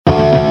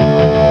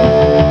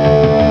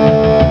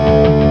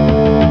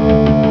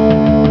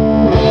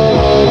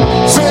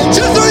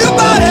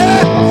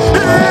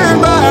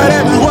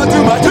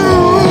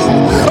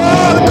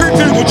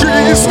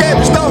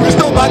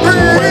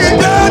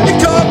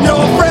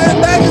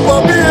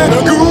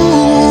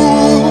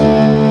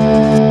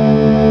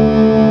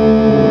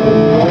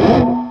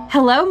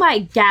my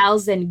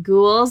gals and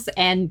ghouls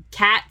and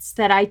cats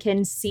that I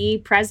can see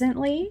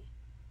presently.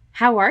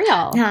 How are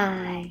y'all?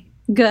 Hi.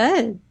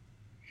 Good.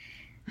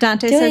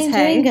 Dante says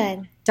hey. Doing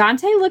good.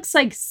 Dante looks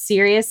like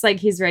serious, like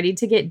he's ready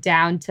to get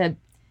down to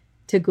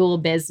ghoul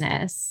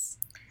business.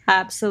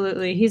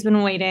 Absolutely. He's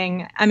been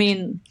waiting. I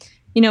mean,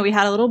 you know, we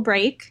had a little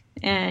break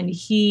and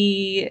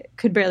he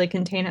could barely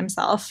contain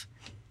himself.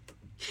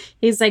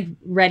 He's like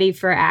ready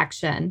for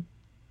action.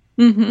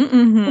 Mm-hmm,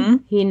 mm-hmm.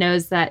 He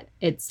knows that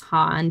it's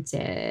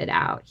haunted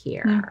out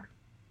here.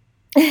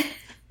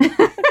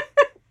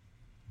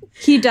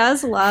 He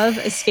does love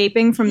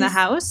escaping from the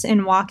house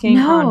and walking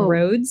on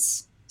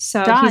roads.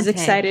 So Dante. He's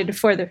excited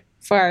for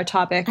our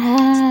topic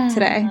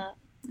today.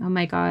 Oh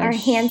my gosh. Our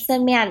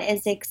handsome man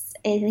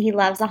he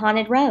loves a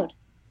haunted road.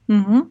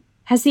 Mm-hmm.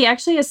 Has he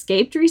actually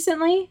escaped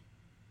recently?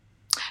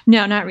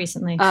 No, not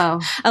recently. Oh.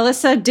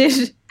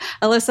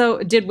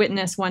 Alyssa did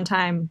witness one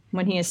time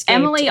when he escaped.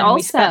 Emily and also.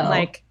 We spent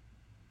like...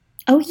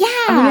 Oh, yeah.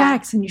 Oh, yeah,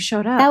 and you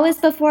showed up. That was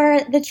before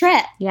the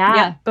trip.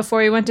 Yeah. Before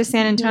we went to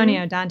San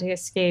Antonio, Dante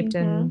escaped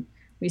and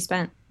we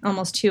spent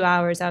almost 2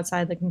 hours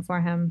outside looking for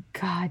him.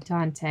 God,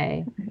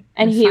 Dante.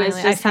 And he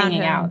was just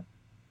hanging out.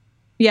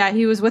 Yeah,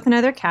 he was with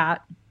another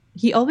cat.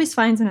 He always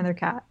finds another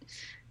cat.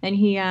 And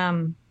he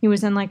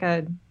was in like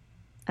a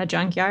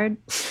junkyard.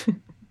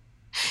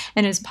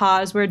 And his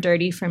paws were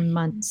dirty for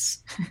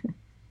months.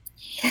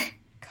 God.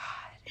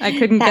 I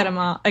couldn't get him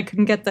off. I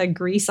couldn't get the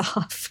grease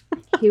off.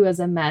 He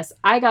was a mess.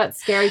 I got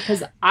scared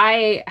because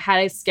I had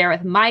a scare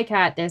with my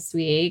cat this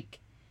week.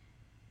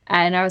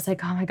 And I was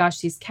like, oh my gosh,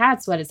 these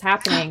cats, what is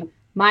happening?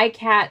 My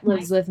cat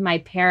lives with my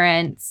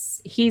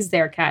parents. He's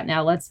their cat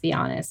now, let's be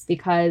honest,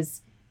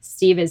 because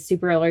Steve is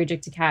super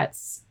allergic to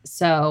cats.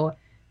 So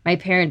my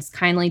parents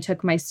kindly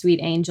took my sweet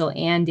angel,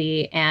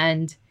 Andy,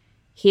 and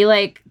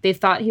they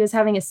thought he was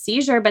having a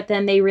seizure, but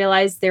then they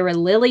realized there were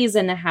lilies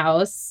in the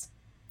house.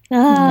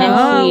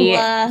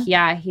 And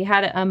he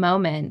had a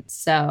moment.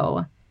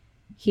 So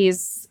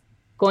he's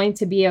going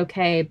to be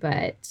okay,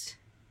 but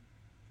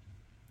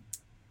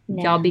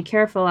y'all be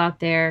careful out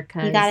there.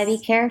 You got to be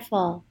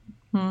careful.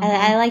 Mm-hmm.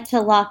 I like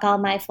to lock all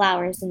my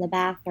flowers in the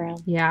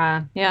bathroom.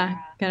 Yeah. Yeah.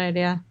 Good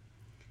idea.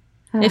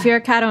 If you're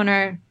a cat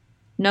owner,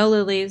 no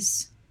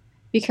lilies.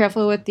 Be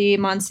careful with the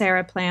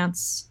Monstera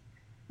plants.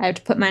 I have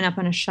to put mine up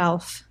on a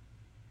shelf.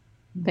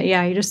 But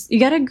yeah, you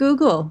got to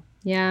Google.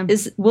 Yeah.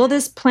 Will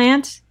this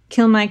plant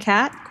kill my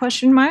cat? ?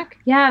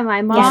 Yeah,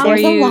 my mom. Yeah,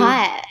 there's a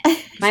lot.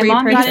 My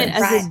mom got it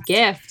as a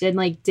gift and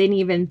didn't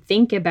even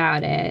think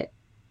about it.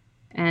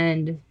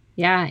 And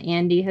yeah,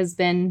 Andy has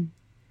been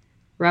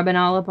rubbing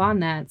all up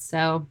on that.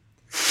 So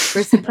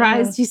we're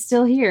surprised he's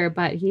still here,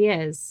 but he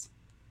is.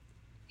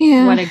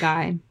 Yeah. What a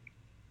guy.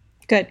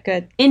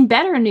 Good. In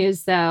better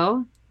news,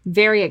 though,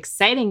 very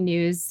exciting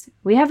news,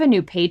 we have a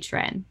new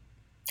patron.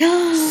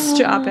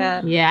 Stop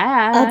it.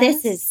 Yeah. Oh,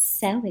 this is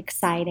so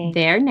exciting.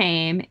 Their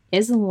name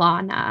is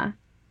Lana.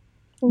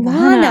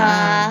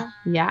 Lana.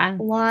 Yeah.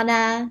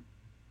 Lana,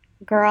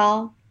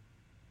 girl,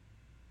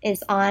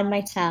 is on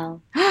my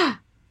toe.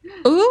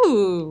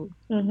 Ooh.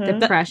 Mm-hmm.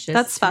 The precious.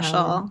 That's special.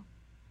 toe.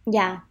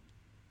 Yeah.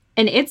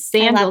 And it's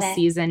sandal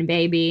season,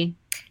 baby.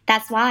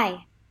 That's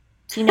why.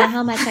 Do you know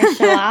how much I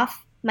show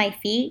off my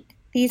feet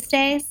these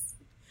days?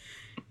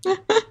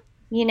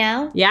 You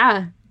know?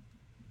 Yeah.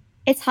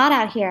 It's hot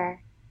out here.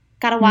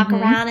 Got to walk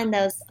around in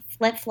those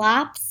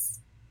flip-flops.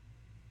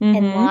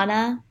 And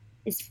Lana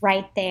is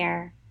right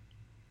there.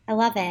 I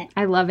love it.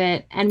 I love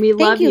it. And we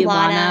love you,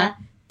 Lana.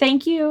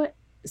 Thank you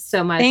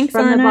so much. Thanks,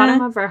 from Lana. the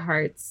bottom of our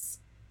hearts.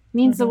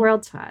 Means the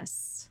world to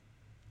us.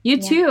 You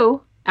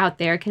too, out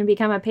there, can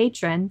become a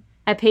patron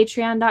at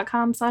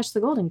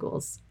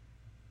patreon.com/thegoldenghouls.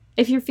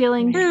 If you're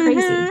feeling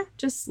crazy,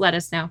 just let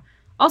us know.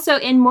 Also,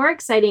 in more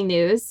exciting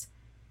news,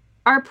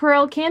 our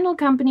Pearl Candle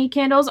Company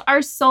candles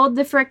are sold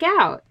the frick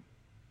out.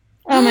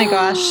 Oh my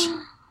gosh.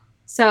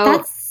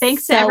 So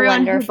thanks to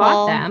everyone who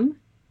bought them.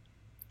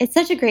 It's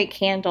such a great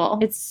candle.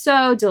 It's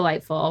so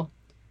delightful.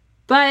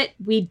 But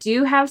we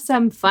do have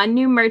some fun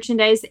new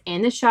merchandise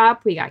in the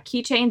shop. We got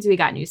keychains, we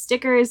got new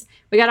stickers,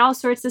 we got all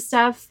sorts of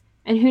stuff.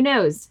 And who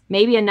knows,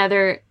 maybe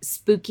another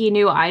spooky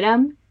new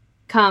item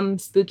come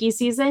spooky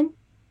season.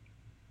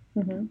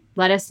 Mm-hmm.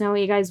 Let us know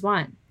what you guys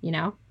want, you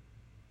know?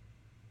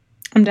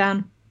 I'm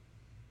down.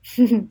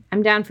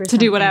 I'm down for to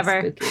do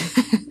whatever.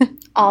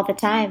 All the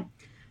time.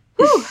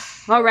 Whew.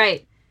 All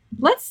right.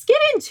 Let's get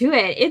into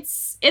it.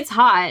 It's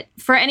hot.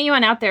 For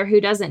anyone out there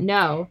who doesn't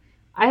know,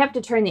 I have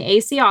to turn the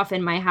AC off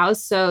in my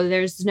house so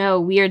there's no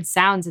weird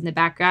sounds in the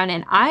background,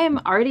 and I am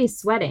already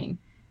sweating.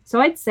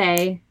 So I'd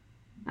say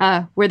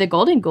we're the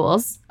Golden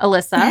Ghouls.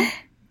 Alyssa.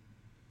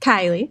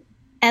 Kylie.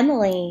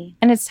 Emily.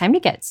 And it's time to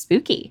get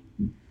spooky.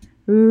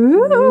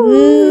 Ooh.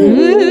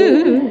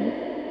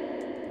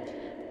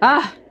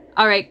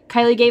 All right.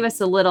 Kylie gave us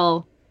a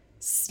little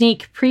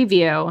sneak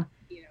preview.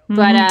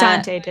 But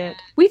Dante did.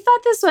 We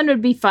thought this one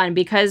would be fun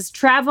because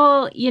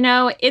travel, you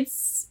know,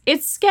 it's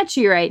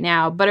sketchy right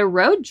now, but a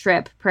road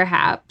trip,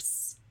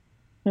 perhaps.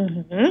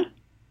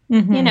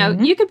 Mm-hmm. You know,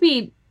 you could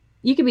be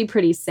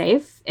pretty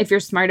safe if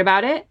you're smart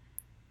about it.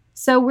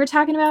 So we're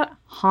talking about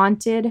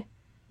haunted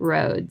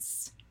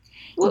roads.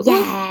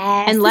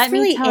 Yes. And let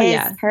me tell you,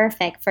 is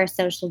perfect for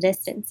social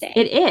distancing.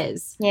 it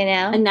is. You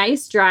know? A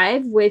nice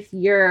drive with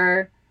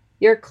your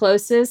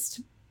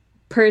closest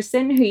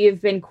person who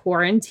you've been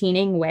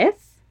quarantining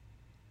with.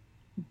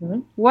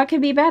 Mhm. What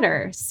could be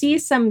better? See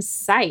some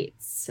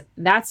sights.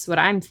 That's what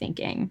I'm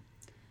thinking.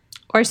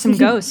 Or some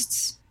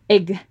ghosts.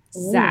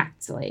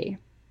 Exactly.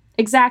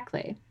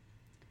 Exactly.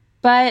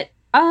 But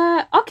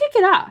I'll kick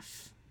it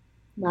off.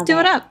 Love Do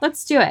it up.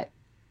 Let's do it.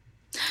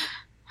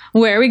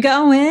 Where are we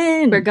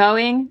going? We're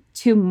going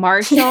to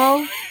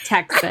Marshall,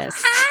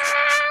 Texas.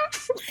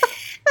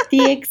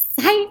 The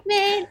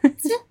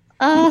excitement.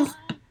 Oh,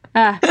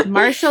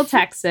 Marshall,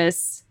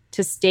 Texas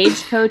to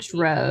Stagecoach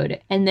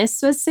Road. And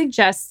this was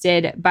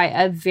suggested by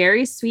a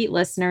very sweet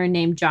listener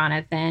named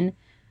Jonathan.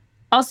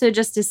 Also,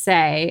 just to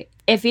say,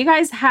 if you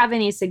guys have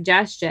any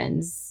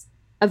suggestions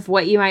of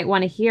what you might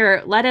want to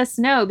hear, let us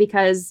know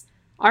because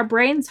our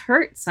brains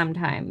hurt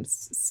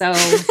sometimes. So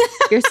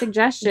your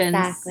suggestions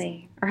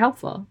are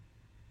helpful.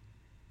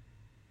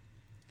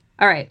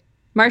 All right.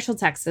 Marshall,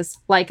 Texas,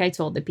 like I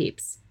told the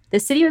peeps. The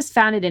city was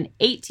founded in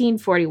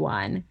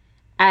 1841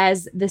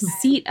 as the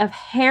seat of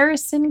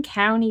Harrison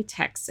County,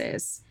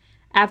 Texas,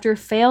 after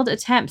failed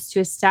attempts to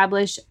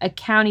establish a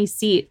county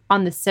seat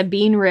on the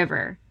Sabine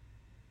River.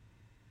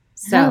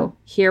 So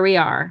here we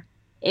are.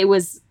 It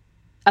was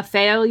a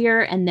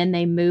failure, and then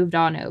they moved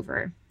on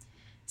over.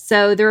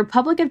 So the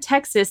Republic of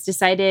Texas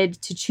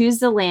decided to choose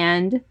the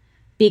land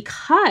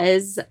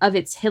because of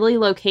its hilly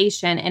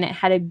location, and it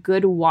had a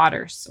good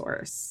water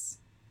source.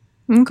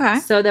 Okay.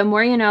 So the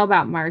more you know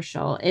about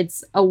Marshall,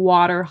 it's a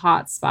water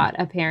hotspot,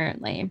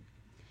 apparently.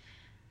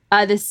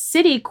 The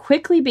city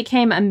quickly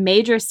became a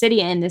major city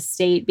in the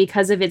state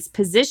because of its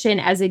position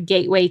as a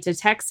gateway to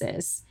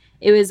Texas.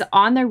 It was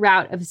on the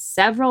route of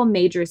several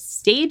major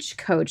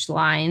stagecoach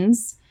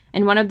lines,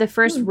 and one of the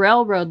first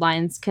railroad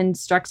lines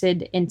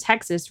constructed in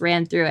Texas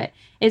ran through it.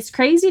 It's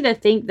crazy to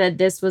think that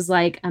this was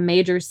like a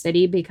major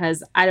city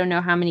because I don't know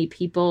how many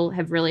people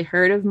have really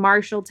heard of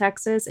Marshall,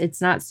 Texas.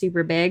 It's not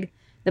super big.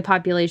 The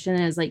population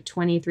is like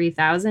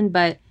 23,000,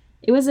 but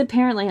it was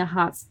apparently a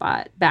hot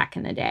spot back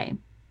in the day.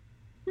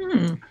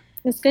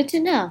 it's good to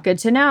know. Good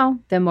to know.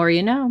 The more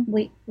you know.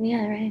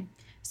 Yeah, right.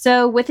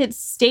 So with its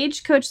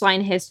stagecoach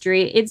line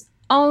history, it's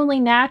only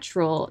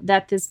natural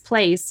that this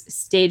place,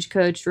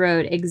 Stagecoach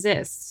Road,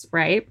 exists,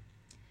 right?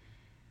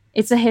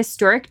 It's a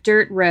historic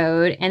dirt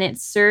road, and it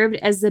served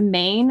as the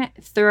main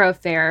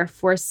thoroughfare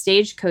for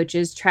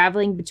stagecoaches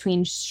traveling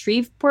between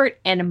Shreveport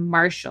and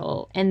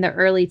Marshall in the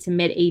early to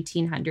mid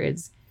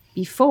 1800s,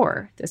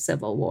 before the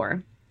Civil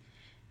War.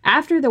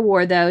 After the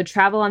war, though,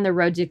 travel on the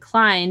road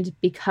declined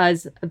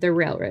because of the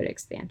railroad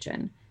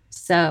expansion.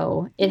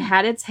 So it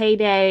had its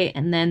heyday,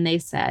 and then they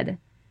said,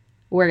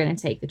 we're going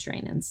to take the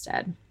train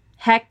instead.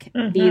 Heck,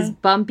 these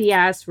bumpy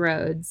ass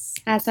roads.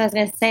 That's what I was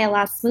going to say, a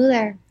lot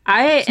smoother.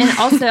 And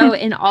also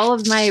in all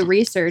of my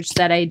research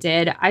that I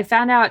did, I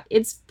found out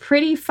it's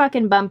pretty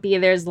fucking bumpy.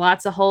 There's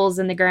lots of holes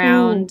in the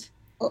ground.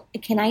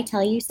 Can I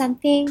tell you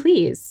something?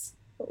 Please.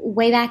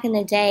 Way back in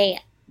the day,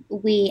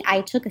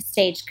 I took a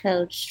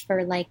stagecoach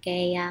for like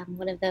a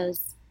one of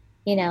those,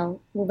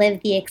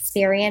 live the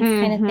experience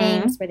kind of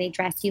things where they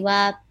dress you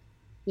up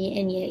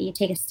and you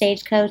take a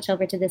stagecoach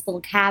over to this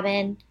little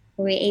cabin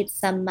where we ate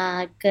some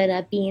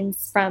good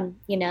beans from,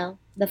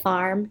 the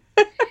farm.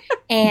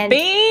 And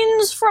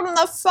beans from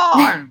the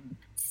farm.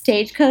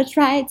 Stagecoach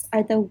rides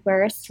are the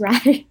worst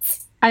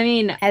rides. I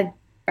mean,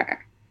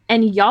 ever.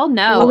 And y'all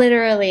know.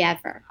 Literally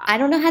ever. I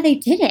don't know how they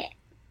did it.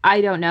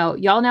 I don't know.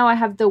 Y'all know I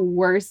have the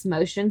worst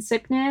motion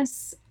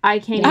sickness. I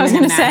can't I was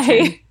even going to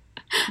say,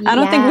 I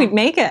don't think we'd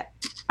make it.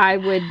 I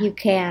would You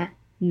can't.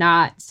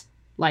 not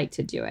like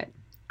to do it.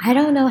 I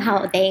don't know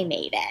how they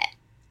made it,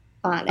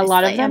 honestly. A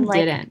lot of them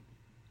didn't.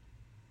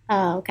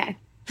 Oh, okay.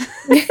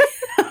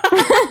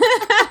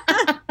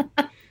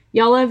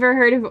 Y'all ever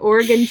heard of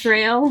Oregon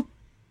Trail?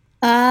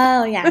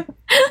 Oh, yeah.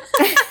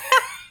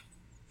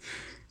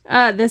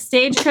 The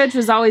stagecoach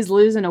was always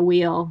losing a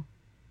wheel.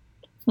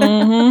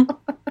 Ugh,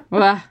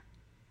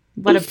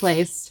 what a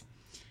place.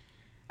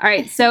 All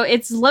right, so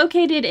it's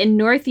located in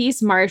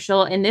Northeast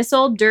Marshall, and this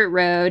old dirt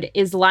road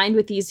is lined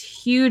with these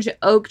huge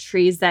oak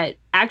trees that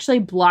actually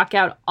block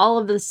out all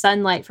of the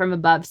sunlight from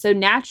above. So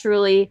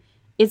naturally,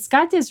 it's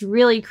got this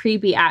really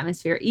creepy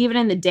atmosphere. Even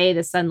in the day,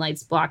 the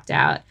sunlight's blocked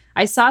out.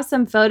 I saw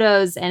some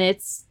photos, and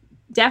it's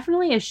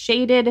definitely a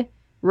shaded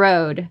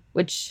road,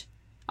 which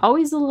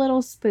always a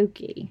little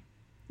spooky.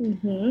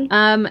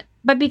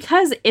 But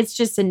because it's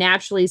just a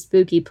naturally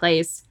spooky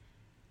place,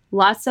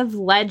 lots of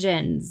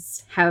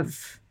legends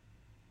have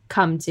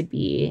come to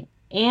be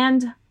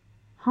and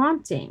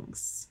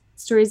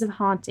stories of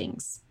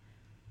hauntings.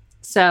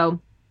 So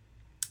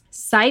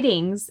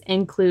sightings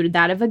include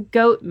that of a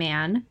goat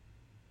man.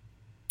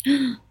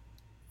 All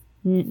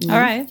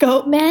right.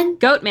 Goat man?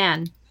 Goat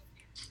man.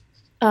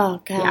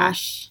 Oh,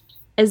 gosh.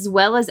 Yeah. As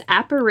well as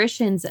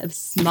apparitions of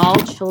small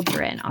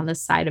children on the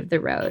side of the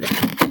road,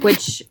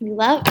 which We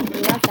love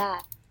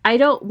that. I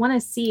don't want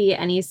to see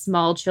any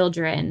small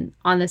children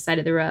on the side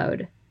of the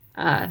road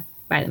by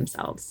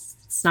themselves.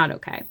 It's not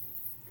okay.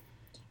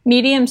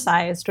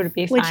 Medium-sized would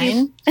be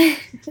fine.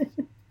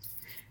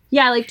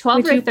 Yeah, like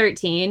 12 or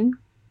 13.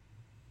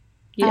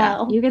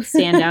 Yeah, you could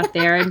stand out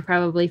there and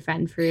probably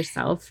fend for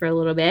yourself for a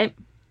little bit.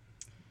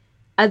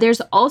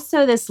 There's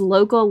also this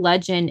local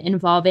legend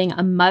involving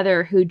a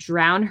mother who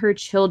drowned her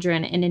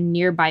children in a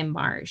nearby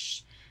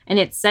marsh. And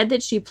it's said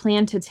that she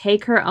planned to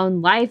take her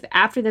own life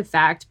after the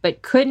fact,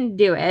 but couldn't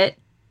do it.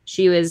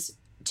 She was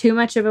too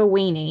much of a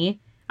weenie.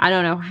 I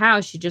don't know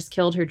how she just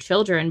killed her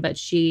children, but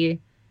she,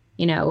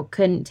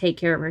 couldn't take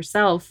care of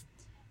herself.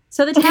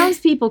 So the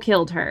townspeople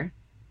killed her.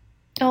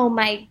 Oh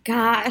my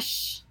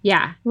gosh.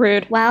 Yeah.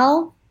 Rude.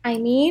 Well, I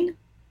mean,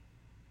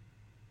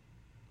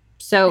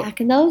 so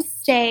back in those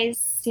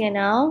days, they're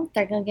going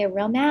to get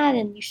real mad,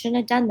 and you shouldn't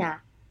have done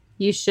that.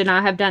 You should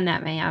not have done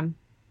that, ma'am.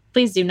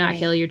 Please do not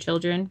kill your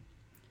children.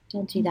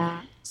 Don't do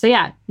that. So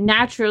yeah,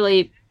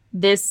 naturally,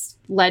 this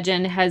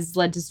legend has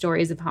led to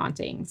stories of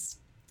hauntings.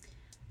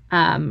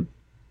 How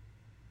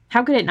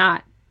could it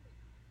not?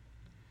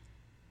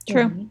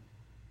 True. Mm-hmm.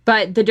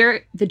 But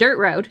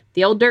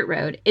the old dirt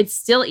road, it's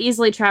still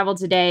easily traveled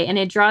today, and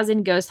it draws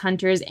in ghost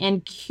hunters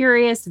and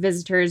curious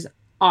visitors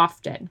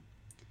often.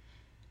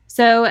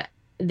 So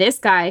this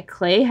guy,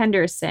 Clay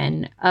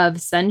Henderson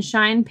of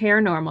Sunshine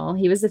Paranormal,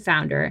 he was the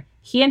founder.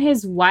 He and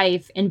his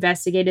wife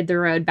investigated the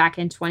road back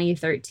in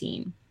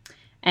 2013.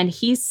 And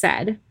he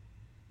said,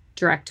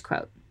 direct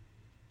quote,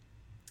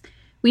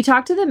 "We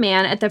talked to the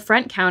man at the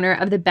front counter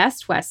of the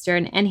Best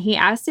Western, and he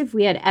asked if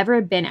we had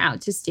ever been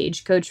out to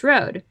Stagecoach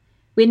Road.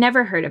 We'd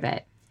never heard of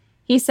it.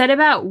 He said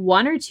about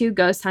 1 or 2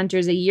 ghost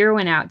hunters a year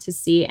went out to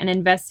see and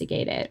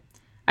investigate it.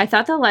 I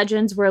thought the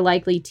legends were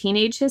likely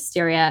teenage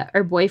hysteria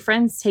or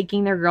boyfriends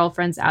taking their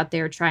girlfriends out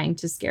there trying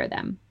to scare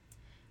them.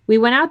 We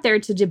went out there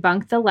to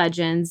debunk the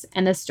legends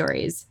and the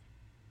stories.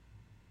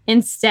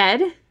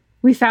 Instead,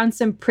 we found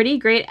some pretty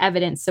great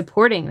evidence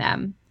supporting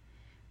them.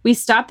 We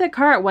stopped the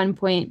car at one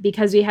point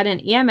because we had an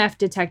EMF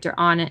detector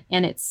on it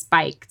and it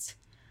spiked.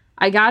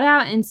 I got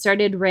out and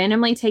started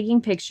randomly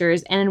taking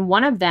pictures, and in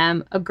one of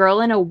them, a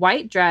girl in a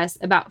white dress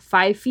about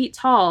 5 feet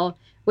tall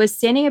was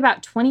standing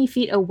about 20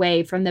 feet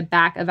away from the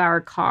back of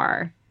our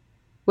car,"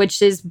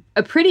 which is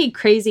a pretty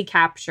crazy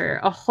capture.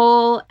 A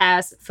whole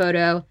ass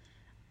photo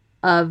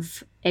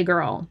of a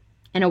girl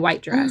in a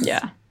white dress.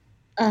 Yeah.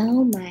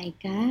 Oh my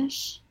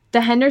gosh.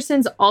 The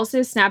Hendersons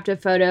also snapped a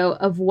photo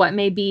of what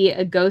may be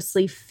a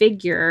ghostly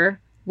figure,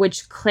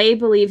 which Clay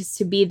believes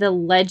to be the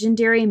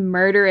legendary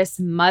murderous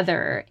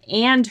mother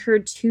and her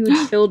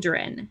 2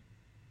 children.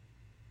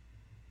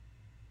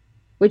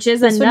 Which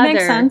is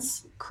another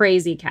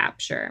crazy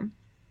capture.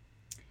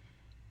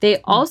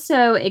 They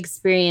also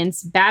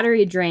experienced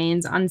battery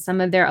drains on some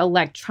of their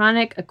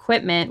electronic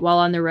equipment while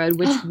on the road,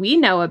 which we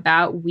know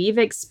about. We've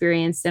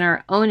experienced in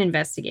our own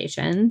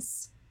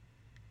investigations.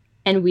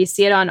 And we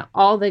see it on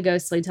all the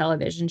ghostly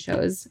television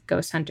shows,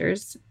 Ghost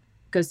Hunters,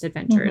 Ghost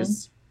Adventures.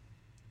 Mm-hmm.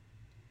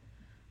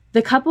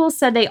 The couple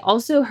said they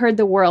also heard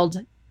the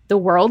word. They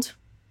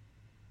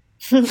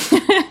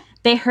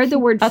heard the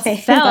word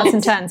felt. That's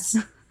intense.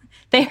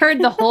 They heard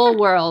the whole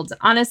world.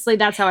 Honestly,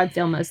 that's how I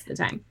feel most of the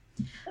time.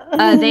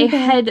 They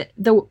had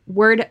the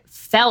word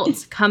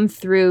felt come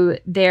through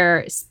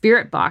their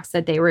spirit box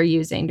that they were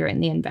using during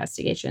the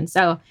investigation.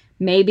 So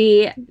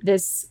maybe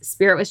this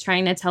spirit was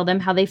trying to tell them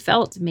how they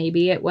felt.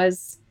 Maybe it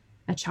was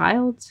a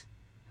child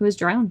who was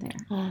drowned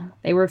there.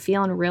 They were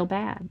feeling real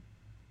bad.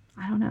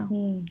 I don't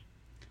know.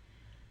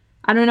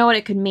 I don't know what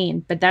it could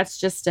mean, but that's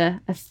just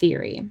a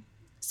theory.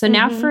 So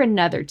now for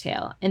another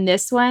tale. And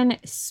this one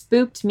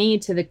spooked me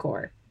to the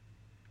core.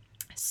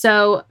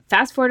 So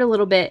fast forward a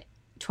little bit,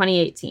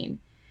 2018.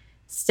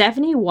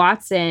 Stephanie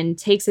Watson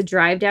takes a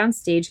drive down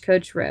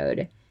Stagecoach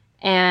Road,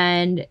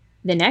 and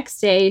the next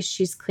day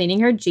she's cleaning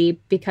her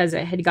Jeep because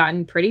it had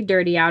gotten pretty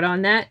dirty out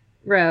on that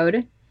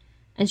road.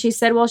 And she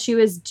said while she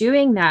was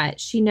doing that,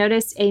 she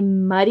noticed a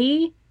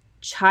muddy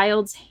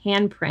child's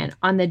handprint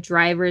on the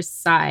driver's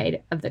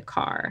side of the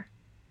car.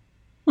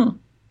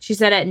 She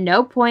said at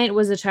no point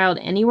was the child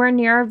anywhere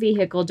near our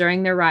vehicle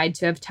during the ride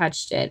to have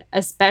touched it,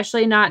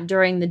 especially not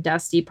during the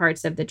dusty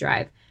parts of the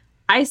drive.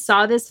 I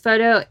saw this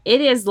photo.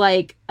 It is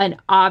like an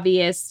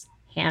obvious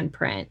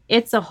handprint.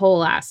 It's a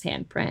whole ass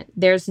handprint.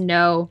 There's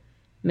no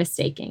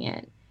mistaking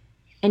it.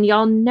 And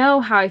y'all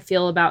know how I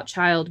feel about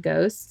child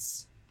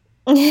ghosts.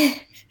 I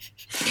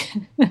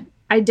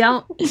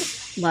don't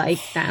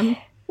like them.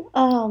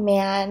 Oh,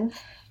 man.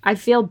 I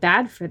feel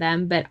bad for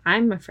them, but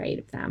I'm afraid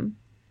of them.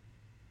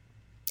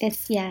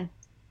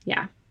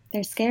 Yeah.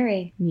 They're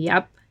scary.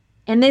 Yep.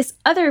 And this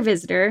other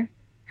visitor,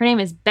 her name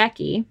is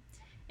Becky,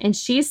 and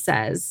she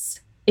says,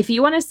 if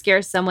you want to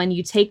scare someone,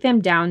 you take them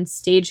down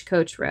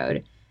Stagecoach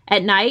Road.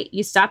 At night,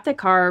 you stop the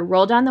car,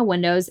 roll down the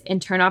windows, and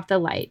turn off the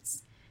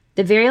lights.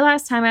 The very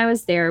last time I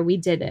was there, we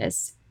did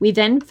this. We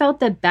then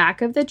felt the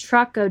back of the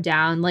truck go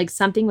down like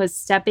something was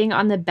stepping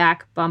on the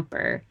back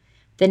bumper.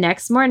 The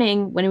next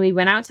morning, when we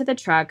went out to the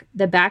truck,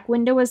 the back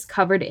window was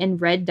covered in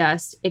red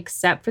dust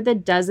except for the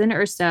dozen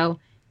or so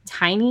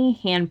tiny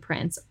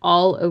handprints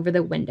all over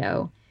the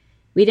window.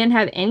 We didn't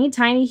have any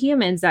tiny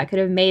humans that could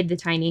have made the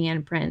tiny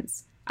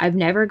handprints. I've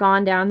never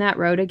gone down that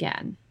road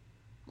again.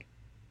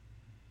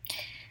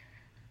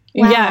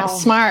 Wow. Yeah,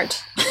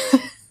 smart.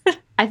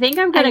 I think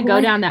I'm going to go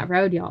down that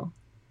road, y'all.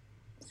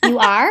 You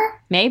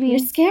are? Maybe. You're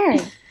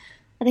scared.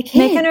 The kids.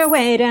 Making her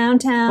way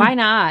downtown. Why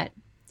not?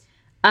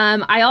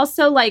 I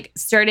also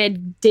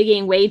started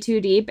digging way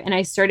too deep, and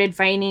I started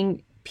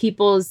finding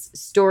people's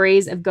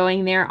stories of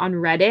going there on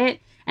Reddit.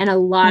 And a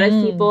lot of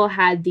people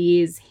had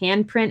these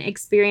handprint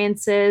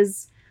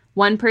experiences.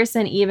 One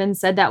person even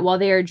said that while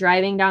they were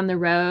driving down the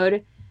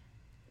road,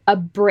 a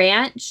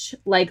branch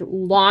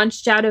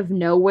launched out of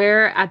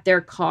nowhere at their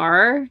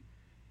car,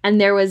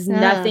 and there was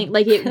nothing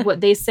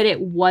they said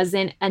it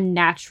wasn't a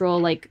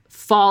natural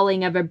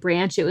falling of a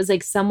branch. It was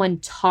like someone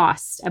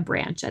tossed a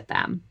branch at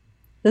them.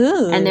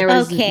 Ooh, and there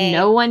was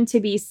no one to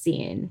be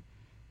seen.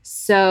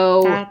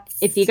 So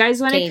if you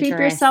guys want to creep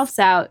yourselves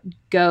out,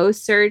 go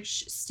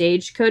search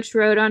Stagecoach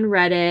Road on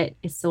Reddit.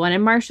 It's the one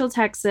in Marshall,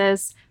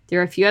 Texas. There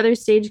are a few other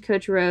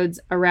stagecoach roads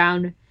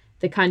around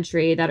the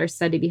country that are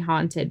said to be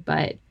haunted,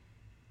 but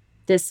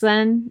this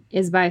one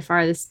is by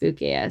far the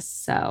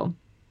spookiest. So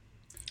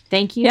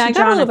thank you to I got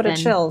Jonathan a little bit of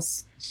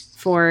chills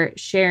for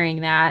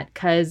sharing that,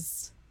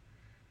 because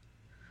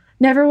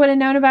never would have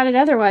known about it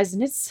otherwise,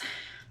 and it's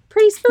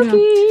pretty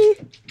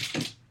spooky.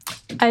 Yeah.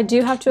 I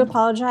do have to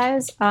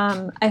apologize.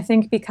 I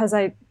think because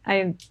I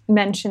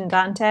mentioned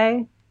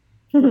Dante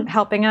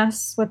helping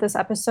us with this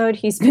episode,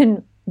 he's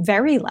been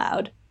very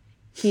loud.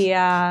 He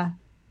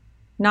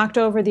knocked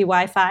over the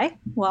Wi-Fi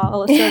while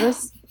Alyssa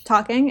was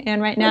talking,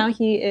 and right now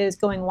he is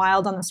going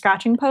wild on the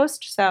scratching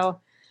post. So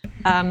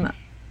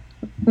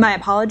my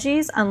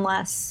apologies,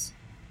 unless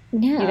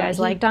you guys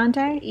like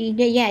Dante.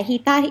 Yeah, he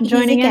thought he's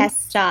a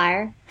guest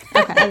star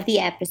of the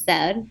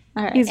episode.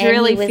 All right. He's and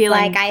really he was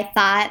feeling I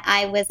thought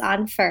I was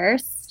on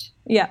first.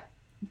 Yeah.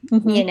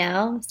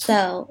 Mm-hmm.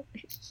 So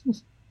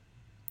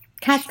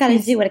cat's got to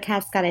do what a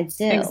cat's got to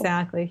do.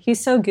 Exactly.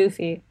 He's so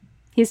goofy.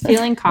 He's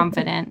feeling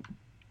confident.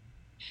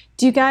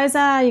 Do you guys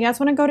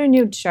want to go to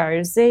New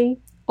Jersey?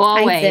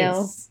 Always. I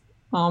do.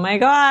 Oh my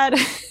God.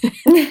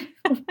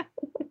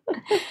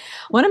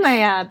 One of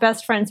my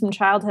best friends from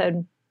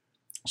childhood,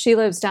 she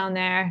lives down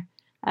there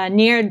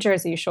near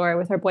Jersey Shore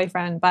with her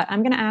boyfriend, but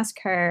I'm going to ask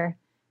her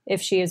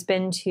if she has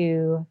been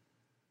to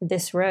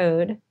this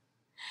road.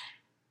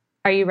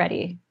 Are you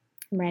ready?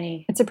 I'm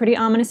ready. It's a pretty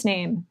ominous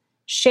name.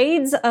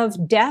 Shades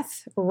of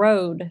Death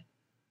Road.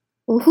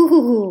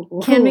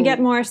 Ooh. Can we get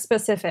more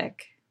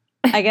specific?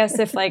 I guess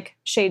if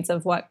shades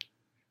of what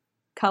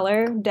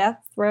color?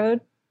 Death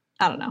Road?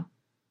 I don't know.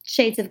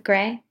 Shades of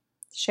gray.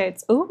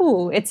 Shades.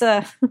 Ooh, it's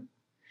a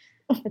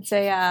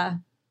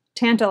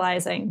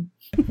tantalizing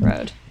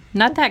road.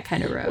 Not that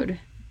kind of road.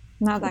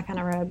 Not that kind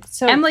of road.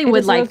 So Emily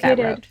would like that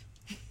road.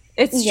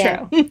 It's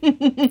true.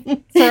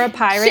 For a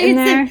pirate in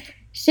there.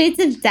 Shades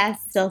of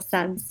Death still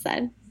sounds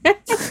fun.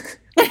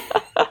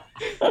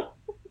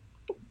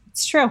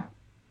 It's true.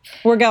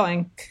 We're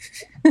going.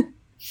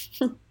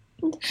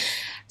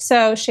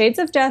 So Shades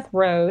of Death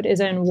Road is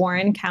in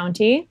Warren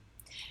County.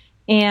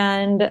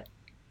 And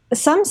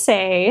some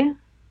say,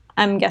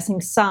 I'm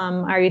guessing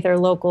some are either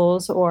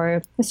locals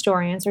or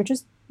historians or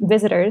just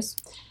visitors.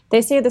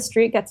 They say the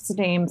street gets its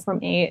name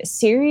from a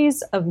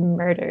series of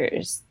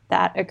murders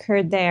that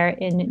occurred there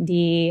in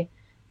the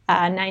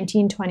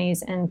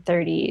 1920s and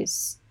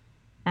 30s.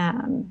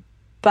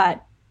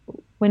 But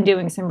when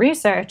doing some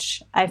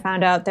research, I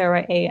found out there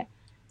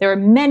were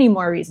many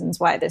more reasons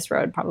why this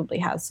road probably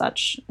has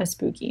such a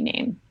spooky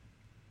name.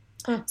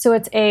 So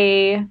it's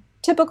a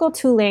typical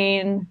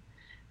 2-lane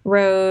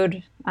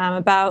road,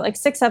 about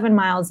 6-7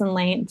 miles in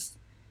length.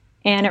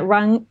 And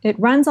it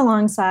runs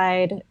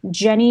alongside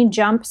Jenny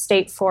Jump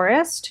State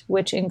Forest,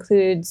 which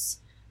includes,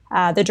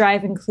 the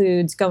drive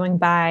includes going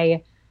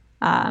by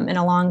and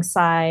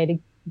alongside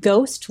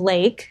Ghost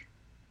Lake,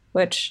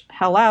 which,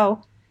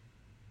 hello,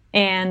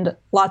 and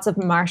lots of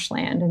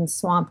marshland and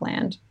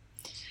swampland.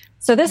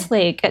 So this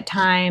lake at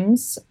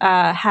times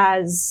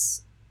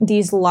has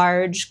these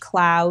large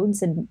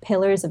clouds and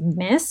pillars of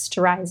mist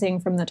rising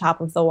from the top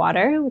of the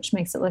water, which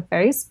makes it look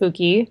very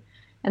spooky.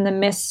 And the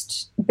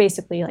mist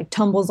basically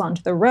tumbles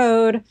onto the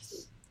road.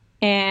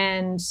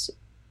 And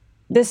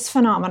this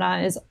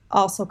phenomena is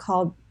also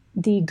called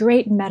the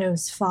Great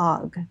Meadows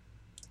Fog.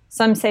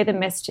 Some say the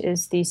mist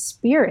is the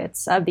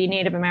spirits of the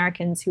Native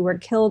Americans who were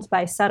killed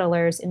by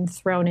settlers and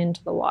thrown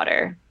into the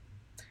water.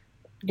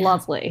 Yeah.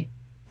 Lovely.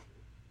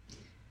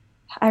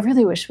 I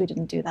really wish we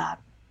didn't do that.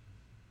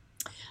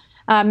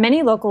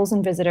 Many locals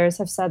and visitors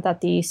have said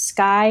that the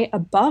sky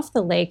above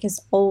the lake is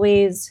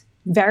always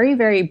very,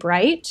 very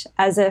bright,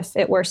 as if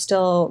it were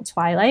still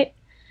twilight,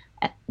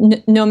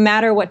 no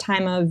matter what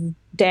time of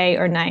day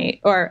or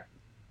night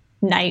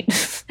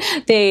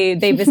they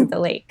visit the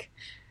lake.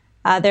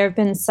 There have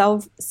been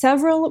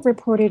several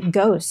reported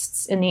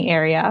ghosts in the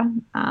area,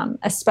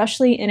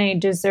 especially in a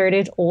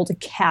deserted old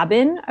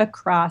cabin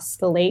across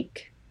the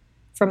lake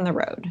from the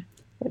road,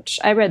 which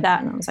I read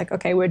that and I was like,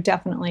 okay, we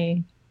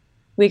gotta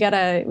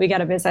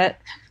visit.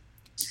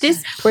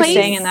 This We're place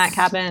staying in that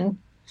cabin.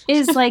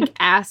 is like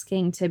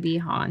asking to be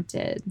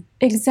haunted.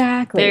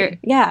 Exactly.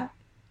 Yeah.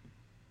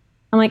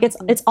 I'm like,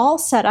 it's all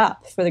set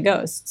up for the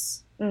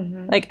ghosts.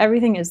 Mm-hmm. Like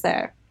everything is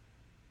there.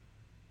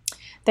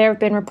 There have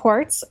been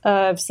reports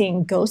of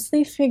seeing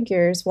ghostly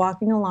figures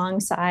walking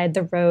alongside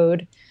the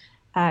road,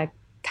 kind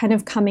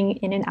of coming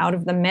in and out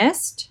of the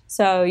mist.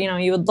 So,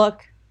 you would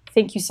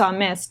think you saw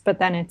mist, but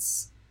then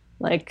it's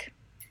like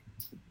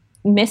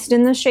mist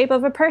in the shape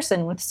of a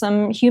person with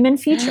some human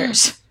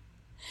features.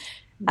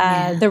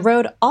 Yeah. The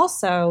road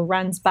also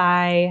runs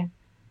by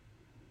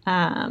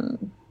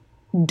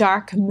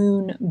Dark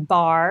Moon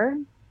Bar,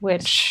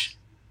 which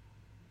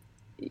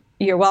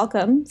you're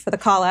welcome for the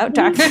call out,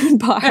 Dark Moon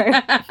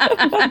Bar.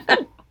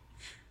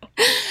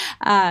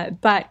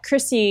 But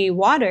Chrissy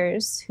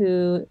Waters,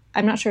 who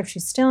I'm not sure if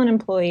she's still an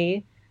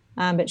employee,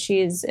 but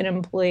she's an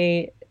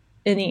employee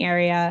in the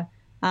area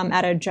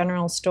at a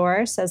general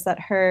store, says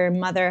that her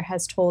mother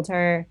has told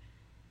her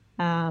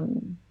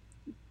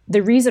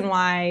the reason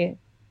why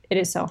it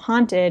is so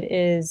haunted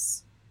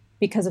is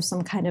because of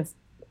some kind of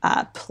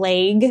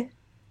plague.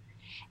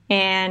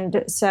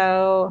 And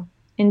so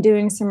in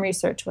doing some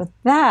research with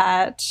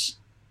that,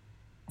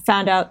 I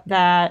found out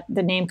that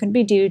the name could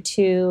be due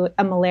to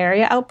a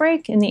malaria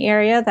outbreak in the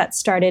area that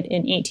started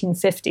in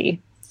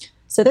 1850.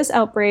 So this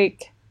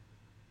outbreak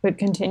would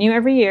continue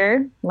every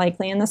year,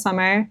 likely in the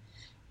summer,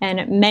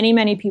 and many,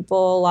 many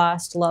people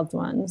lost loved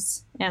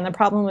ones. And the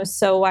problem was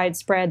so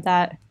widespread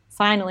that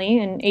finally,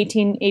 in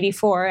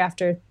 1884,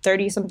 after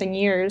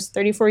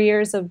 34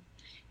 years of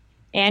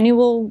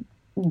annual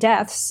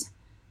deaths,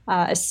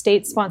 a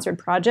state-sponsored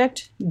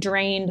project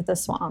drained the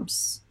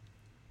swamps,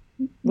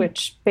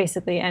 which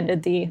basically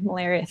ended the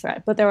malaria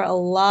threat. But there were a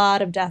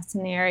lot of deaths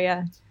in the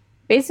area,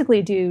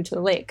 basically due to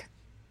the lake.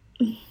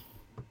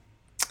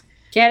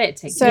 Get it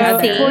together. So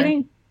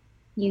according,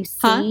 You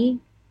see?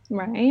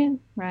 right.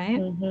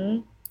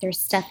 Mm-hmm. There's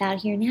stuff out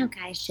here now,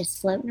 guys,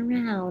 just floating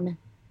around.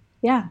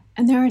 Yeah,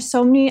 and there are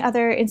so many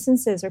other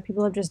instances where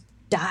people have just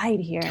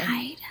died here.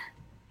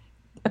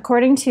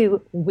 According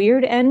to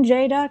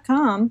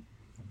WeirdNJ.com,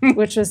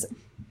 which was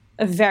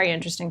a very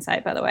interesting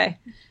site, by the way,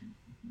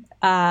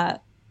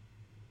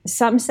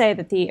 some say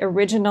that the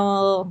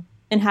original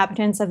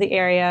inhabitants of the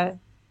area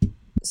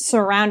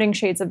surrounding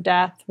Shades of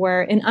Death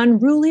were an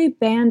unruly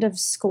band of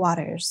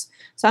squatters.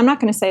 So I'm not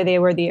going to say they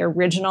were the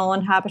original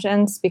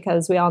inhabitants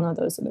because we all know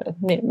those are the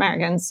Native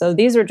Americans. So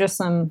these are just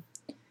some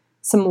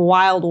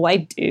wild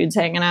white dudes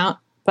hanging out.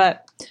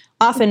 But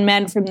often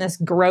men from this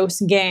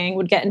gross gang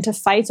would get into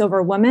fights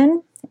over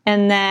women,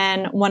 and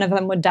then one of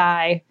them would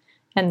die,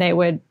 and they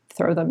would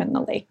throw them in the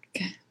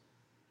lake.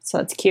 So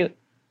it's cute.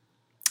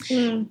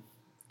 Mm.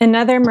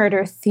 Another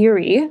murder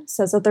theory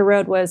says that the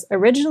road was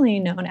originally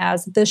known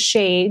as the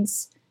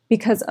Shades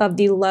because of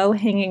the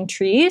low-hanging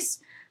trees.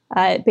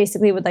 It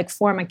basically would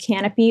form a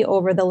canopy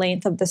over the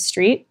length of the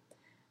street.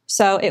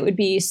 So it would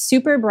be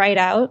super bright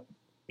out.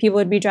 People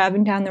would be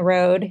driving down the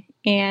road,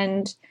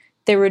 and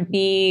there would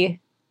be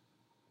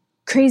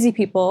crazy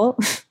people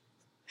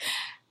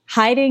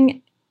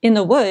hiding in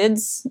the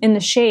woods in the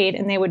shade,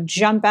 and they would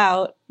jump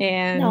out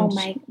and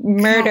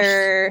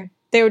murder. Gosh.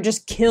 They would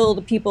just kill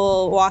the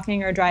people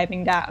walking or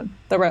driving down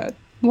the road.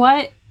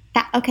 What?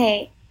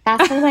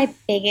 That's one of my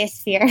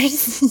biggest fears.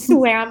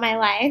 Swear on my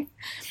life.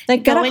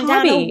 Going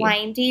down a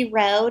windy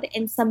road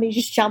and somebody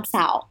just jumps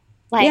out.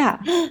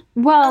 Yeah.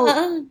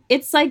 Well,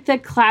 it's like the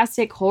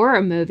classic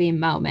horror movie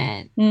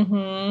moment.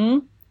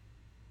 Mm-hmm.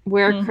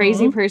 Where a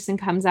crazy person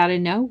comes out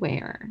of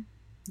nowhere.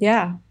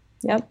 Yeah.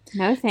 Yep.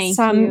 No, thank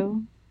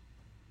you.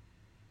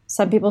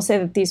 Some people say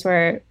that these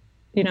were,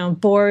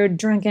 bored,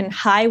 drunken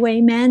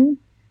highwaymen,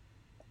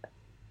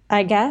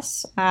 I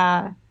guess.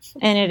 And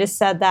it is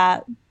said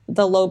that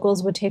the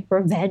locals would take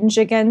revenge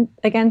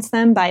against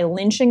them by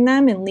lynching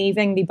them and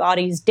leaving the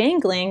bodies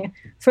dangling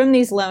from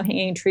these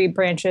low-hanging tree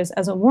branches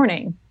as a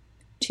warning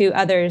to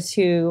others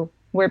who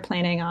were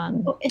planning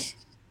on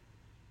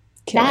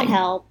killing. That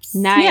helps.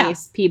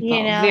 Nice people.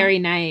 Very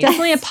nice.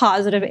 Definitely a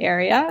positive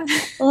area.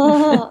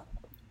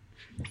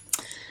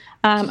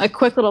 A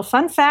quick little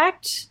fun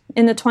fact.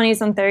 In the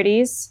 20s and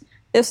 30s,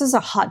 this was a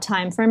hot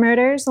time for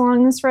murders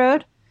along this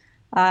road.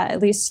 At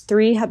least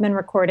 3 have been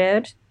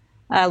recorded.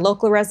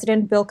 Local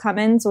resident Bill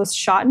Cummins was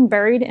shot and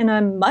buried in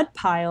a mud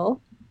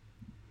pile.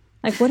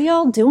 What are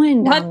y'all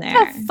doing down there?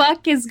 What the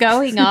fuck is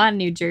going on,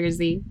 New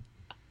Jersey?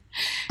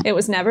 It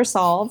was never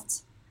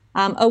solved.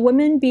 A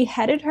woman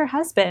beheaded her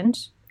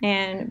husband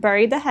and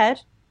buried the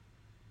head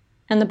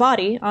and the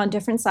body on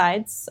different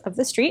sides of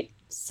the street.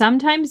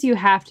 Sometimes you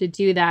have to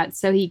do that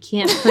so he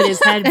can't put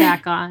his head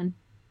back on.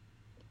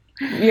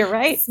 You're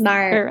right.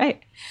 Smart. You're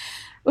right.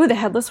 Ooh, the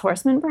Headless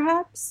Horseman,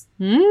 perhaps?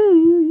 Mm.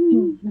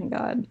 Oh, my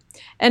God.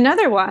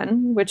 Another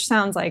one, which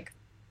sounds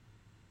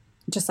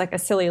just like a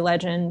silly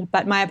legend,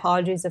 but my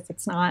apologies if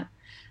it's not.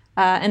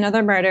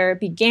 Another murder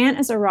began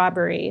as a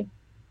robbery,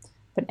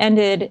 but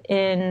ended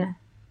in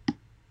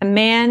a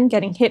man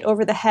getting hit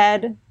over the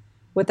head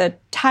with a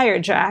tire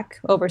jack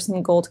over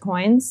some gold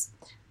coins,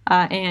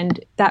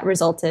 and that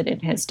resulted in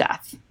his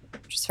death,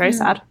 which is very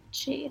sad.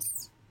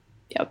 Jeez.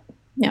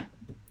 Yep.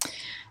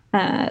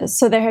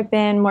 So there have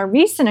been more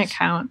recent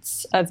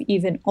accounts of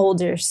even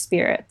older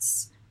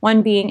spirits,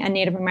 one being a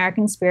Native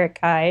American spirit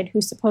guide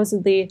who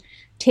supposedly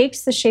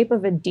takes the shape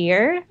of a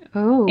deer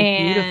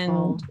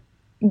and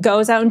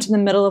goes out into the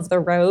middle of the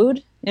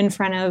road in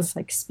front of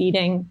like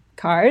speeding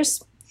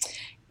cars.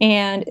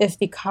 And if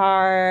the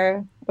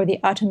car or the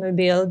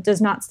automobile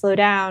does not slow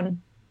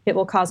down, it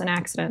will cause an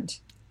accident.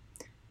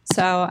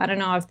 So I don't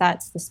know if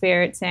that's the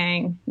spirit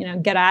saying,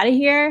 get out of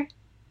here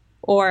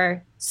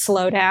or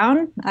slow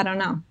down. I don't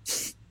know.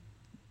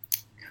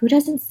 Who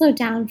doesn't slow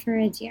down for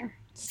a deer?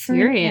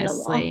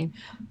 Seriously.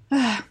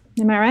 Am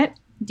I right?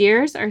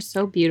 Deers are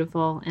so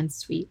beautiful and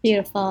sweet.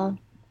 Beautiful.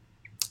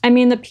 I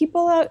mean, the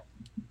people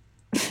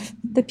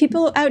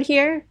out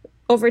here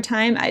over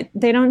time,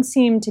 they don't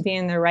seem to be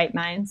in their right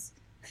minds.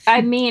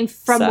 I mean,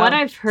 from what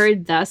I've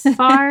heard thus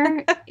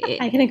far,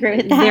 I can agree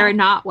with that. They're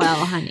not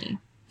well, honey.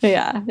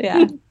 Yeah.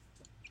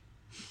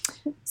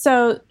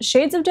 So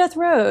Shades of Death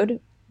Road,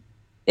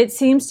 it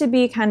seems to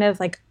be kind of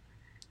like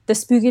the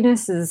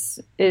spookiness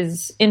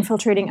is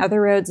infiltrating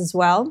other roads as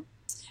well.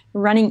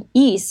 Running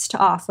east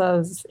off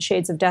of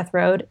Shades of Death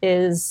Road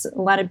is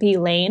Lenape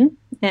Lane,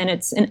 and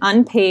it's an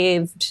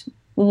unpaved,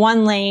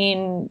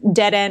 one-lane,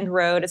 dead-end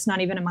road. It's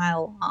not even a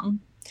mile long.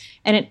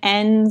 And it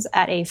ends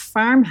at a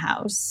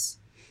farmhouse.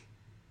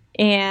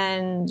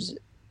 And,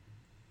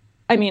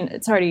 I mean,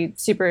 it's already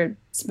super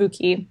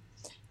spooky.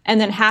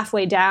 And then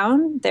halfway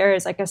down, there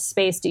is like a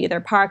space to either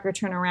park or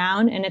turn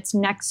around, and it's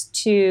next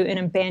to an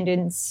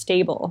abandoned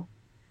stable.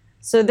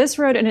 So this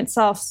road in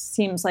itself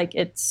seems like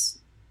it's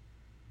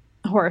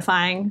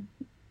horrifying.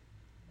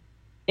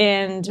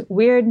 And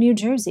Weird New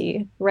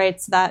Jersey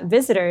writes that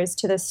visitors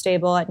to this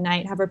stable at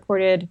night have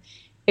reported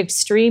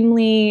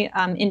extremely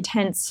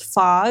intense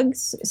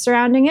fogs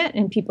surrounding it,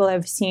 and people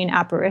have seen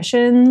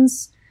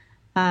apparitions,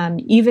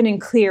 even in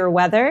clear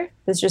weather.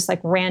 There's just like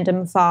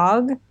random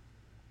fog.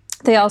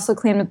 They also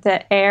claim that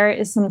the air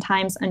is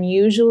sometimes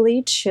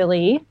unusually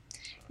chilly,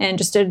 and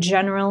just a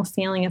general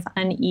feeling of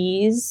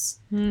unease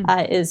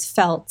is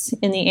felt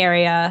in the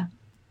area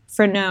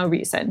for no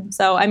reason.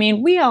 So, I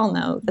mean, we all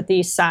know that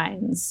these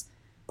signs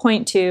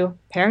point to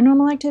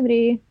paranormal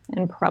activity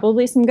and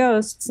probably some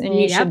ghosts, and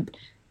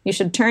you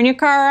should turn your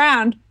car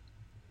around.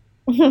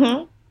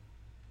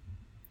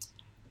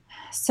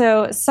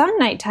 So some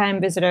nighttime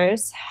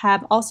visitors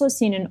have also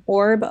seen an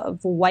orb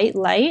of white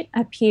light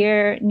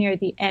appear near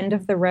the end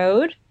of the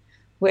road,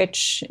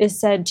 which is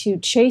said to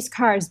chase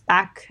cars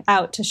back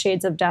out to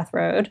Shades of Death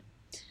Road.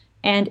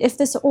 And if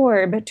this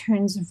orb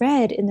turns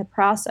red in the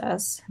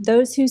process,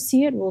 those who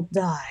see it will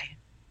die.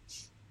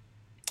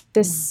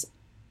 This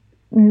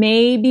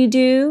may be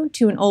due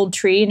to an old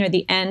tree near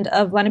the end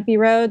of Lenape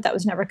Road that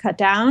was never cut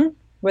down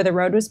where the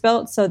road was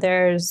built. So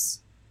there's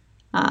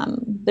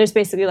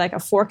basically like a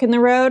fork in the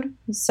road.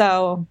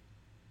 So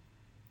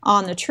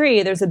on the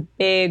tree, there's a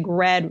big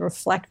red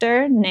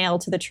reflector nailed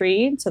to the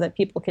tree so that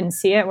people can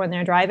see it when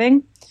they're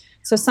driving.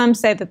 So some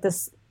say that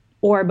this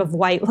orb of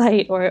white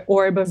light or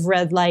orb of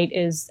red light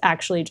is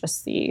actually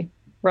just the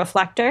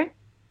reflector.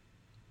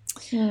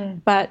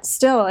 But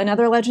still,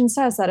 another legend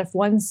says that if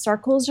one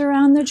circles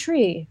around the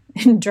tree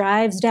and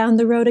drives down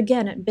the road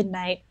again at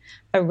midnight,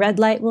 a red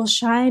light will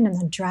shine and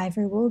the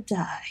driver will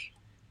die.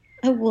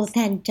 Oh, well,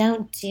 then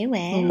don't do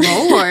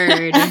it.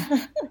 Lord.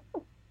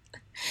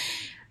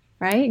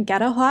 Right?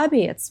 Get a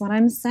hobby. It's what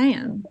I'm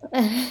saying.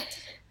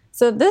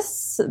 So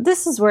this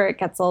is where it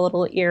gets a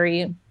little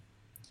eerie.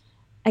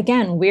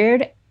 Again,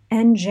 Weird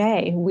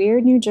NJ,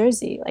 Weird New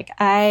Jersey. Like,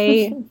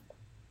 I'm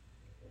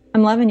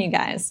loving you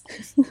guys.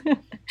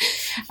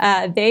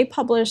 They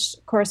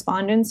published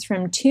correspondence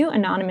from 2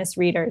 anonymous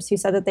readers who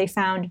said that they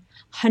found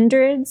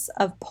hundreds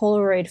of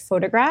Polaroid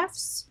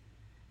photographs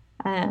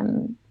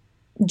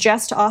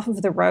just off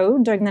of the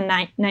road during the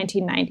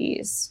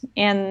 1990s.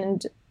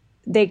 And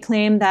they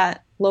claim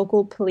that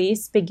local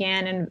police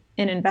began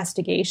an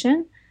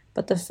investigation,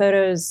 but the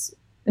photos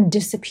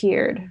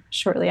disappeared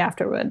shortly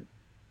afterward.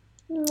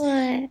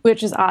 What?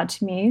 Which is odd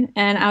to me.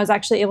 And I was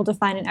actually able to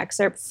find an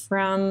excerpt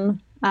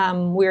from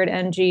Weird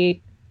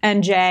NJ.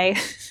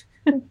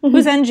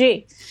 Who's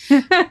NG?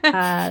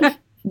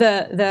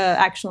 The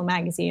actual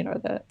magazine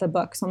or the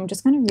book. So I'm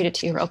just going to read it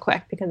to you real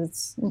quick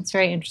because it's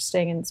very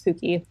interesting and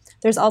spooky.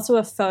 There's also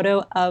a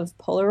photo of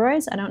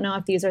Polaroids. I don't know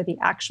if these are the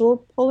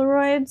actual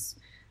Polaroids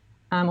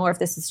or if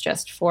this is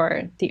just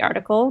for the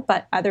article.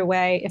 But either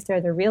way, if they're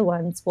the real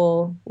ones,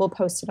 we'll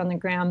post it on the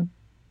gram.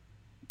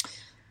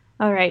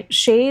 All right.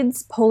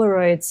 Shades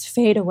Polaroids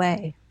fade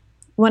away.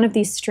 One of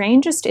the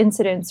strangest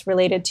incidents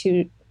related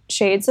to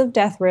Shades of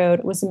Death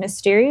Road was a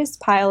mysterious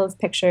pile of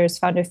pictures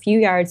found a few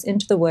yards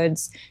into the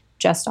woods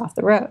just off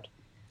the road.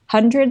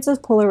 Hundreds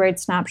of Polaroid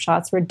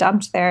snapshots were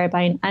dumped there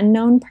by an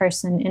unknown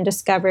person and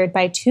discovered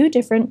by 2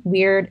 different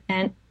Weird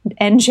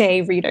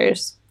NJ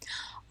readers.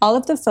 All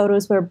of the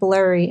photos were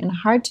blurry and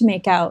hard to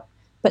make out,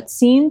 but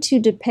seemed to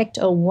depict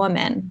a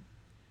woman.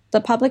 The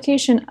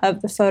publication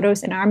of the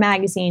photos in our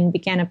magazine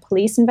began a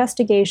police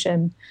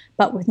investigation,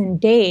 but within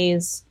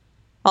days,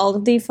 all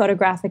of the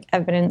photographic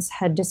evidence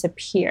had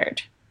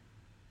disappeared.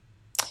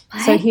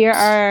 So here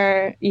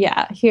are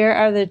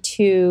the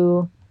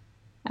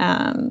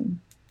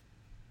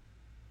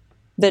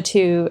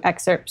two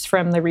excerpts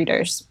from the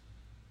readers.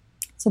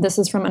 So this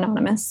is from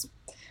Anonymous.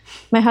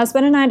 My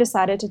husband and I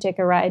decided to take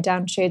a ride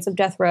down Shades of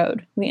Death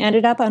Road. We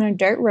ended up on a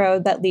dirt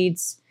road that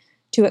leads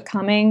to it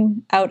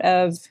coming out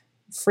of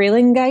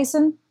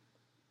Frelinghuysen.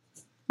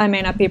 I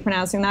may not be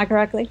pronouncing that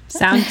correctly.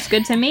 Sounds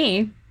good to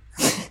me.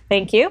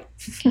 Thank you.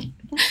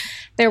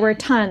 There were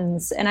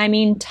tons, and I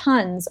mean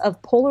tons,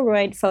 of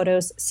Polaroid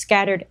photos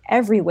scattered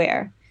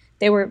everywhere.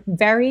 They were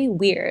very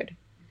weird.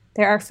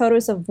 There are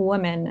photos of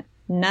women,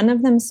 none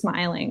of them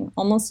smiling,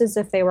 almost as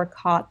if they were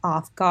caught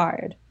off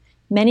guard.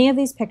 Many of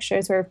these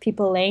pictures were of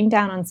people laying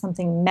down on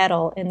something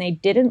metal, and they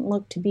didn't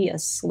look to be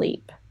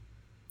asleep.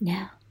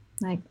 No.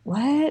 Like,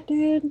 what,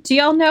 dude? Do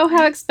y'all know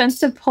how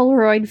expensive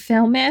Polaroid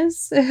film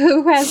is?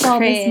 Who has all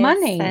this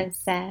money?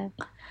 Expensive.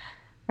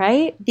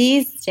 Right?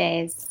 These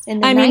days.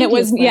 In the I mean,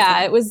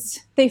 90s, it was,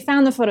 they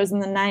found the photos in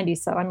the 90s,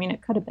 so I mean,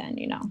 it could have been,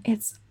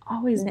 It's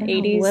always in the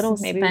been 80s, a little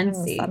maybe even in the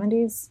spency.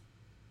 70s.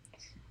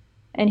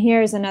 And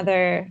here's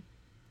another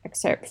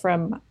excerpt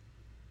from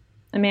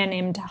a man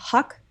named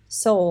Huck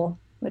Soul,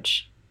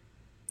 which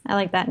I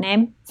like that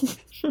name.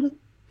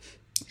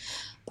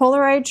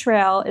 Polaroid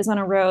Trail is on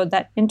a road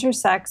that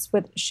intersects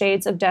with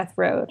Shades of Death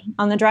Road.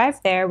 On the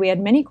drive there, we had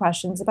many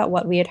questions about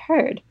what we had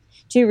heard.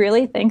 Do you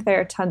really think there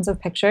are tons of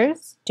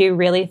pictures? Do you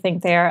really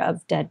think they are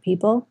of dead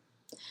people?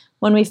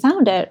 When we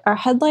found it, our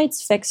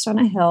headlights fixed on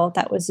a hill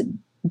that was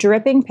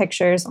dripping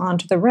pictures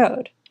onto the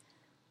road.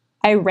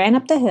 I ran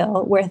up the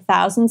hill where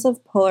thousands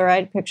of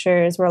Polaroid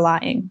pictures were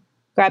lying.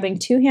 Grabbing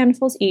 2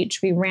 handfuls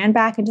each, we ran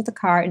back into the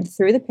car and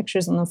threw the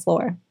pictures on the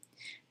floor.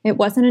 It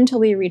wasn't until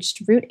we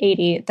reached Route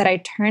 80 that I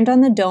turned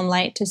on the dome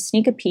light to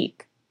sneak a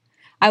peek.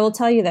 I will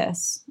tell you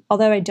this,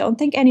 although I don't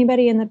think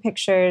anybody in the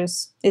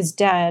pictures is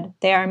dead,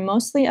 they are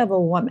mostly of a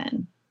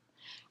woman.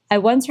 I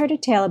once heard a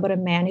tale about a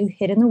man who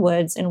hid in the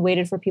woods and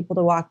waited for people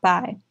to walk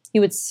by. He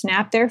would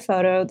snap their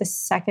photo the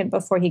second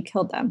before he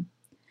killed them.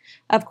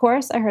 Of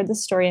course, I heard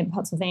this story in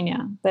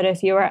Pennsylvania, but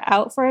if you are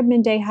out for a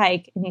midday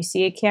hike and you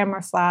see a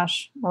camera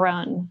flash,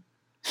 run.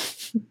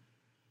 It's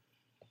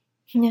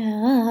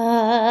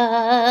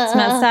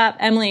messed up.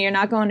 Emily, you're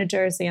not going to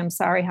Jersey. I'm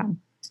sorry, hon.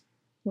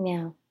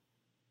 No.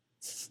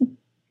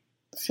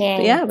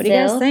 But yeah, what do you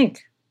guys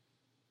think?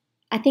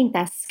 I think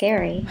that's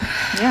scary.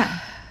 Yeah.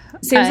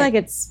 Seems like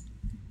it's,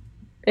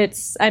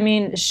 I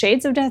mean,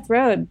 Shades of Death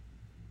Road,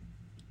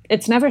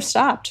 it's never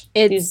stopped.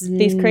 It's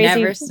these crazy,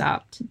 never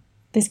stopped.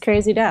 These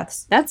crazy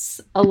deaths.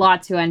 That's a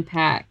lot to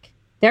unpack.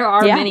 There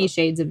are many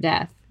shades of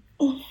death.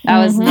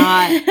 That was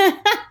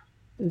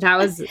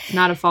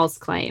not a false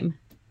claim.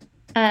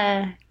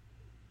 I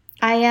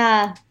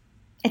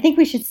think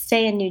we should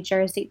stay in New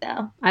Jersey,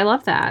 though. I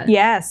love that.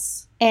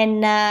 Yes.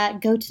 And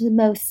go to the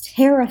most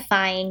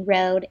terrifying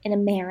road in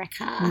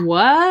America.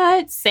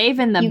 What?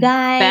 Saving the You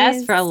guys-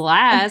 best for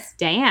last.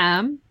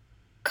 Damn.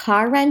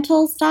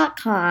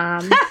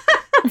 CarRentals.com.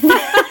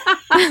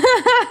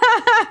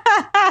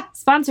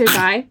 Sponsored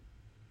by.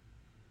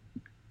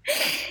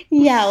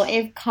 Yo,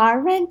 if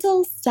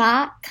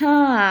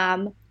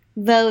CarRentals.com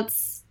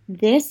votes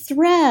this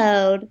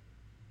road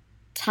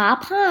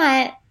top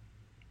haunt,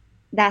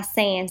 that's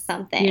saying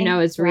something. You know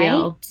it's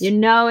real. Right? You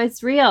know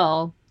it's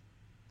real.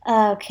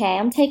 Okay,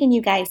 I'm taking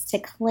you guys to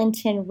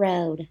Clinton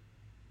Road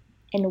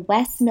in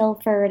West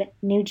Milford,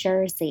 New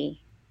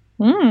Jersey.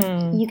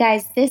 You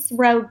guys, this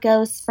road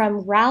goes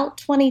from Route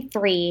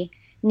 23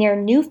 near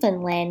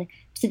Newfoundland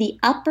to the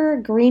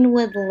Upper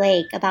Greenwood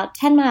Lake, about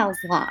 10 miles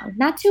long.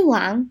 Not too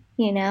long,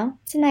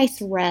 It's a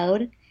nice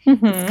road.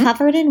 It's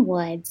covered in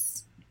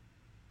woods.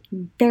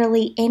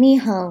 Barely any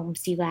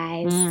homes, you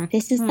guys.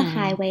 This is the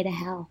highway to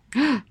hell.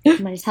 I'm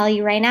going to tell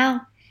you right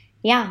now.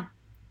 Yeah.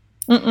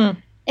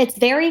 It's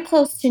very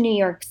close to New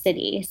York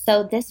City.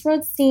 So this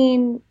road's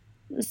seen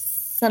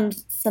some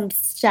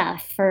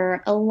stuff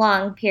for a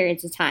long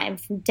periods of time,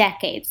 from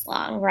decades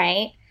long,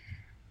 right?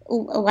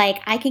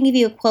 Like, I can give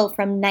you a quote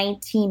from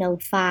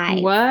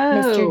 1905. Whoa.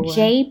 Mr.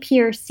 J.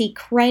 Piercy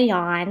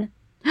Crayon.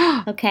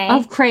 Okay.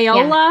 Of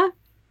Crayola?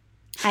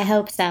 Yeah. I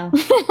hope so.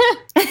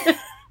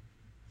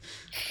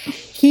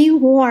 He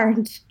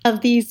warned of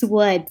these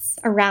woods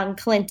around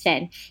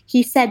Clinton.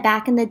 He said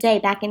back in the day,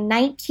 back in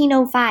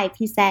 1905,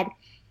 he said,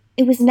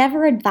 it was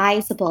never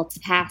advisable to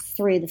pass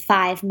through the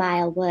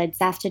 5-mile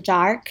woods after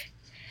dark.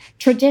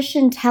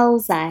 Tradition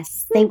tells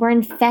us they were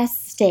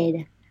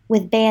infested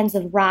with bands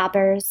of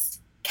robbers,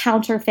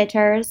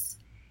 counterfeiters,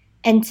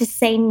 and to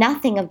say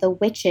nothing of the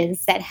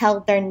witches that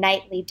held their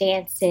nightly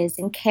dances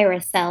and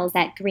carousels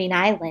at Green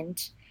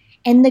Island,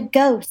 and the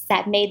ghosts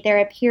that made their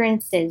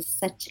appearances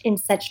in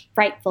such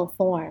frightful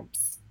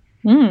forms.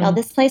 Well,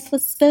 this place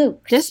was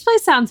spooked. This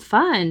place sounds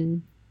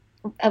fun.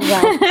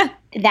 Well,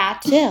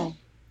 that too.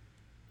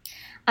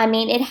 I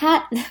mean, it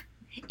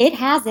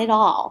has it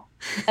all.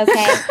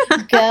 Okay?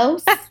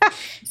 Ghosts,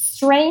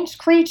 strange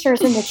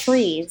creatures in the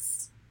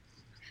trees,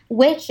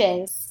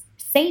 witches,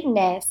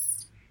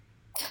 Satanists,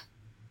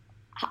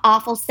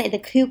 awful say the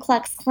Ku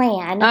Klux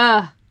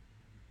Klan,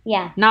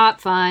 Yeah.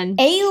 Not fun.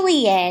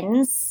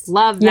 Aliens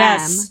Love them.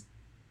 Yes.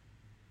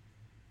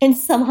 in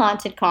some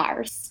haunted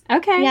cars.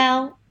 Okay. You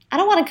know, I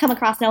don't want to come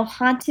across no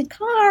haunted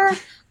car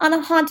on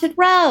a haunted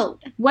road.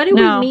 What do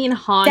No. we mean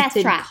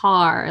haunted trap.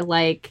 car?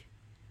 Like,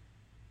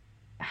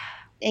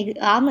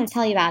 I'm going to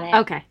tell you about it.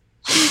 okay.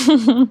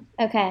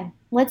 Okay.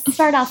 Let's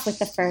start off with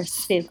the first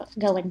spook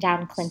going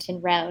down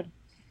Clinton Road.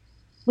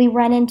 We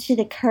run into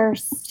the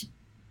cursed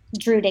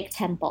Druidic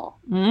temple.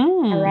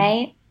 All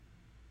right?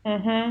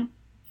 Mm-hmm.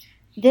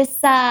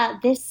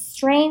 This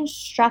strange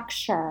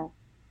structure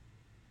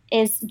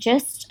is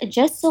just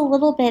a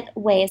little bit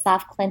ways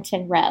off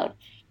Clinton Road.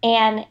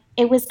 And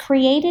it was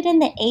created in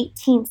the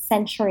 18th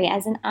century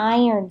as an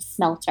iron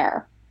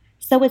smelter.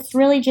 So it's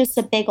really just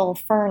a big old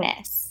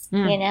furnace,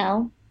 you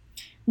know,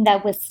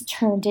 that was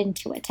turned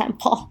into a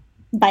temple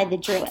by the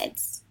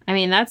Druids. I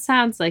mean, that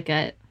sounds like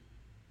a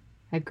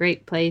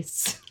great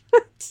place.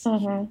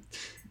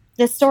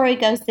 The story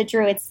goes the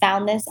Druids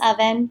found this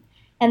oven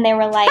and they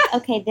were like,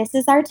 okay, this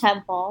is our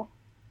temple.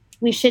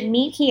 We should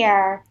meet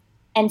here.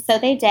 And so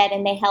they did,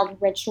 and they held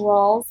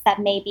rituals that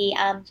maybe,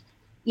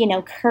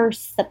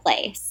 curse the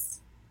place.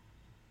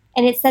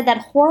 And it said that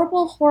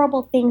horrible,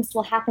 horrible things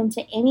will happen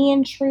to any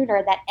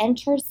intruder that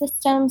enters the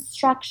stone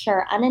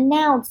structure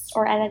unannounced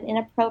or at an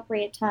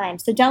inappropriate time.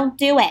 So don't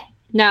do it.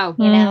 No.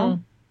 You know?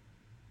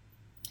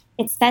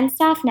 It's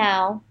fenced off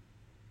now.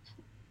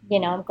 You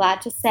know, I'm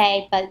glad to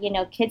say, but,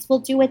 kids will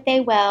do what they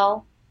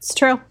will. It's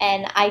true.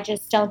 And I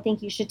just don't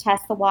think you should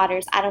test the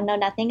waters. I don't know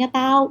nothing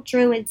about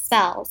Druid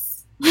spells.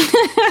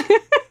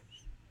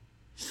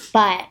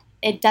 But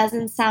it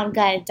doesn't sound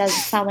good. It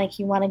doesn't sound like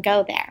you want to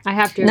go there. I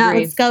have to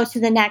agree. Let's go to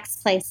the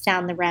next place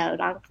down the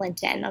road on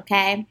Clinton,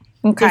 okay?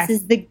 Okay. This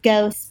is the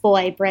Ghost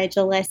Boy Bridge,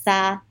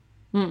 Alyssa.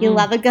 You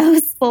love a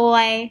ghost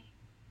boy.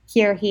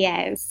 Here he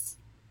is.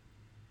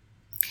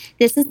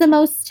 This is the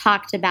most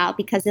talked about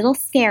because it'll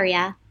scare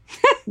you.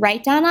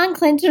 Right down on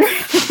Clinton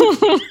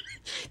Road.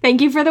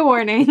 Thank you for the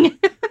warning.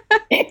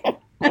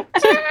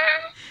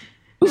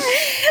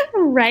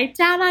 Right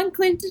down on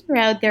Clinton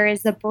Road, there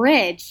is a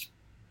bridge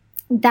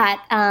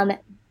that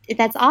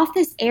that's off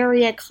this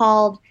area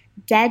called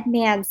Dead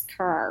Man's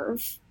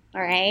Curve.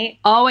 All right.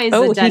 Always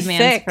the dead he's man's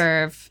sick.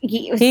 curve.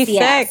 He's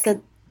sick.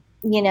 So,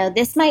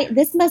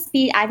 this must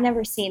be, I've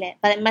never seen it,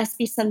 but it must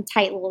be some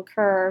tight little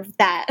curve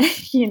that,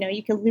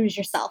 you could lose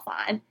yourself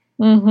on.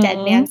 Dead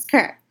Man's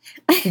Curve.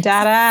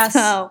 Dead ass.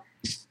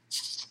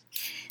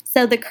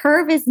 So the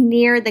curve is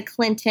near the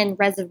Clinton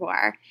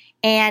Reservoir.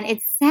 And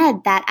it's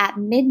said that at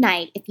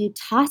midnight, if you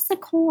toss a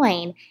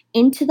coin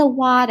into the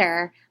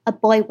water, a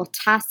boy will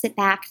toss it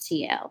back to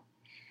you.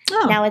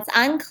 Oh. Now, it's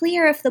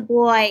unclear if the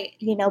boy,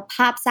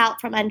 pops out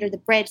from under the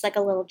bridge like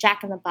a little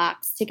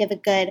jack-in-the-box to give a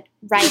good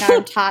right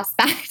arm toss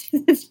back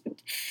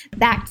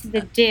to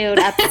the dude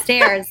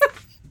upstairs.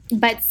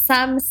 But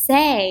some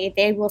say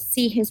they will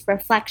see his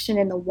reflection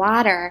in the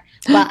water,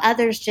 while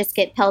others just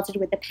get pelted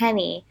with a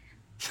penny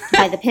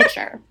by the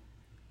pitcher.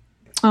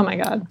 Oh, my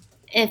God.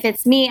 If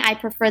it's me, I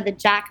prefer the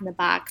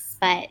Jack-in-the-Box,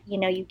 but,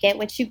 you get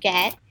what you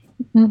get.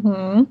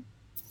 Mm-hmm.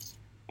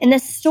 And the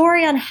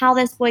story on how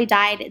this boy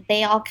died,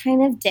 they all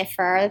kind of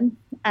differ.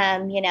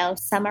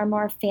 Some are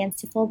more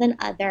fanciful than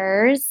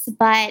others,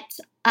 but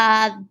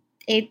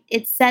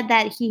it said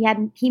that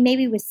he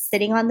maybe was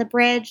sitting on the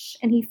bridge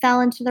and he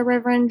fell into the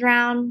river and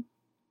drowned.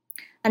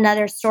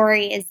 Another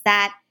story is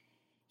that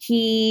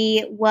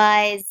he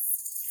was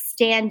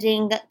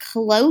standing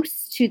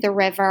close to the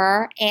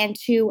river, and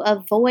to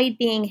avoid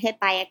being hit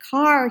by a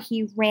car,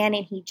 he ran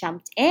and he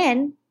jumped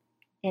in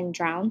and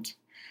drowned.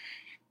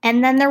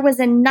 And then there was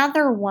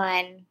another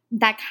one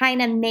that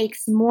kind of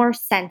makes more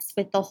sense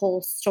with the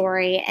whole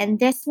story. And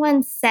this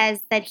one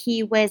says that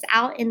he was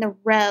out in the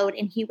road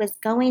and he was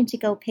going to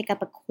go pick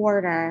up a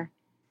quarter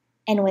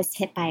and was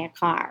hit by a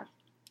car.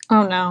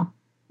 Oh, no.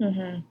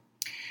 Mm-hmm.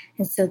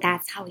 And so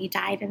that's how he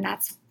died, and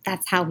that's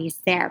how he's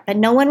there. But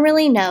no one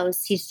really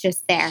knows. He's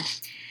just there.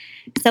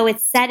 So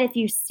it's said if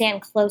you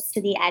stand close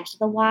to the edge of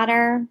the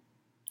water,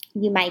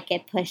 you might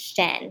get pushed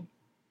in.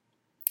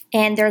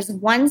 And there's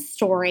one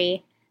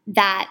story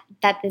that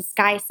this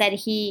guy said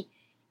he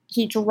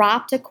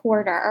dropped a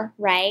quarter,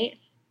 right?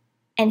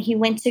 And he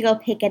went to go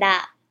pick it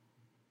up,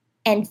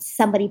 and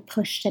somebody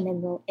pushed him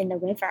in the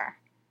river.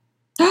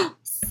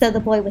 So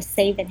the boy was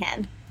saving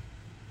him.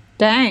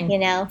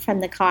 Dang. From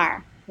the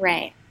car.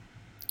 Right.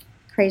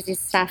 Crazy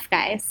stuff,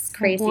 guys.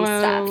 Crazy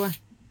stuff.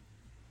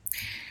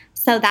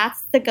 So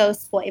that's the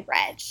Ghost Boy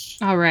Bridge.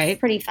 All right. It's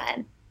pretty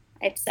fun,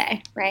 I'd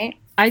say, right?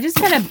 I just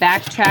got to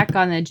backtrack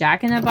on the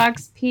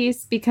Jack-in-the-Box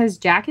piece because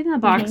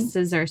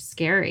Jack-in-the-Boxes are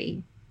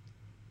scary.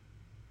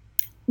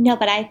 No,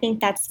 but I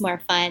think that's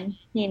more fun,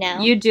 You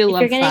do love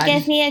fun. If you're going to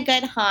give me a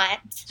good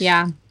haunt.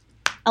 Yeah.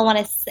 I want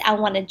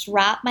to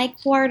drop my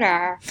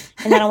quarter,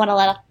 and then I want to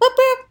let it whoop,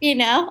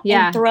 whoop,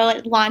 Yeah.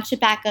 and launch it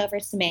back over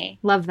to me.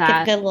 Love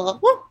that. Give a good little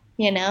whoop,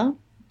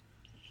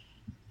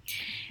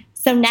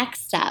 So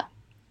next up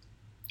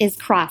is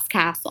Cross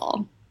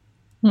Castle.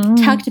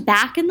 Tucked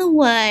back in the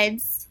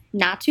woods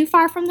not too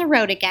far from the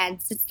road again,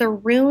 sits the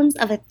ruins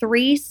of a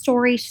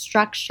 3-story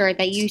structure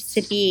that used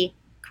to be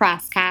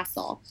Cross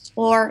Castle,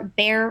 or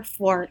Bear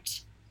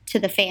Fort to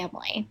the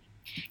family.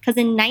 Because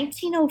in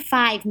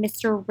 1905,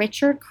 Mr.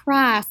 Richard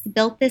Cross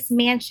built this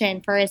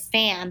mansion for his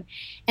fam,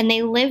 and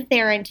they lived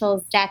there until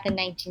his death in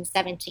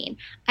 1917.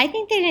 I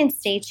think they didn't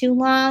stay too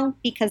long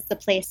because the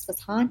place was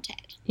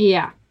haunted.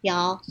 Yeah.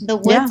 Y'all, the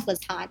woods was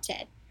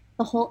haunted.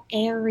 The whole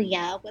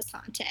area was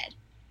haunted.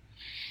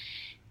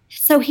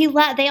 So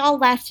they all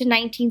left in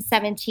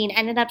 1917,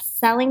 ended up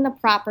selling the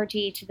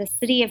property to the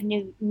city of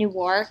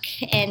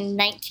Newark in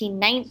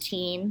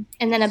 1919,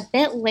 and then a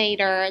bit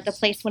later, the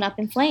place went up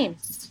in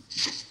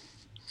flames.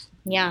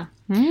 Yeah.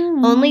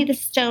 Only the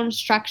stone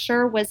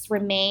structure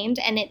remained,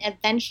 and it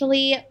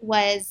eventually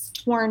was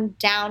torn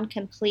down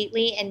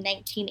completely in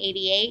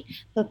 1988.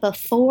 But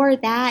before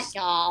that,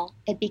 y'all,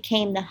 it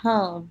became the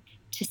home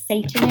to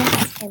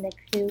Satanists and the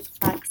Ku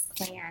Klux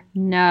Klan.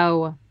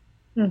 No.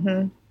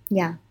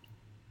 Yeah.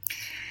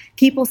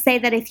 People say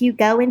that if you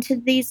go into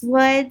these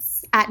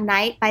woods at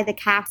night by the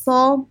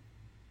castle,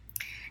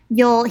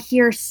 you'll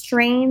hear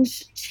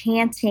strange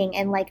chanting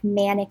and like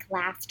manic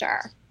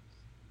laughter.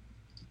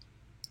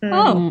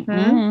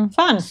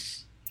 Fun.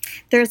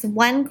 There's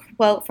one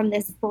quote from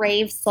this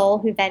brave soul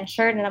who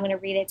ventured, and I'm going to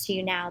read it to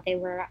you now. They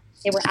were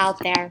out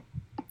there.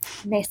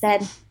 And they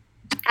said,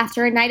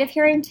 after a night of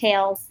hearing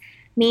tales,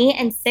 me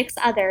and 6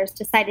 others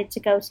decided to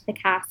go to the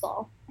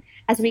castle.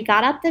 As we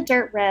got up the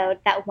dirt road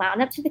that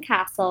wound up to the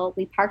castle,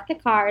 we parked the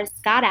cars,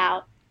 got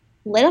out,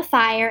 lit a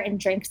fire, and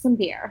drank some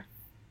beer.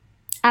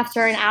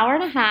 After an hour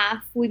and a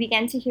half, we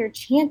began to hear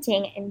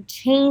chanting and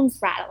chains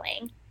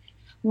rattling.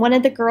 One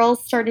of the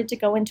girls started to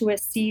go into a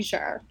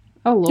seizure.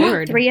 Oh,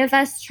 Lord. 3 of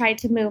us tried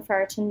to move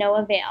her to no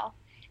avail.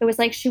 It was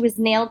like she was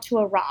nailed to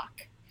a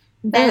rock.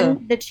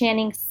 Then the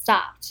chanting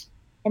stopped,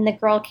 and the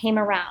girl came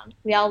around.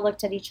 We all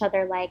looked at each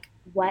other like,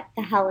 what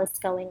the hell is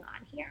going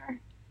on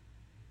here?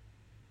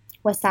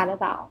 What's that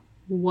about?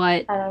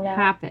 What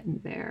happened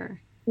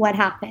there? What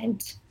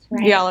happened?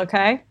 Right? Y'all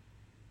okay?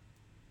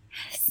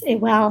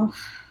 Well,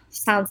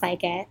 sounds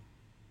like it.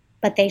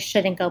 But they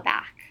shouldn't go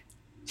back.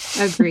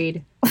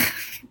 Agreed.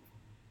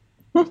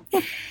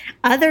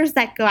 Others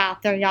that go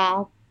out there,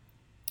 y'all,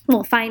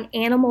 will find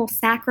animal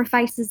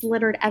sacrifices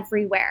littered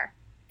everywhere.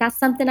 That's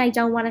something I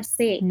don't want to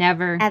see.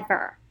 Never.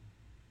 Ever.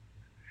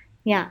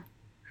 Yeah.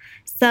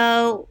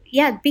 So,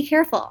 yeah, be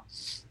careful.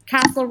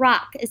 Castle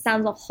Rock, it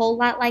sounds a whole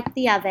lot like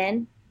the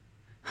Oven,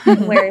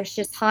 where it's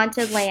just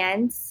haunted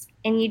lands,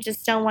 and you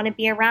just don't want to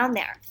be around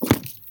there.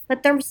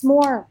 But there's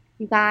more,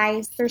 you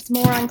guys. There's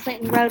more on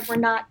Clinton Road. We're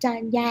not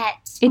done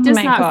yet. It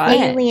does not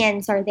fit.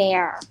 Aliens are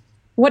there.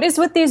 What is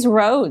with these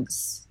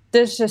roads?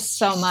 There's just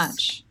so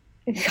much.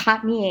 You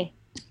got me.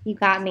 You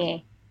got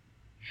me.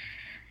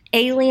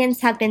 Aliens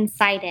have been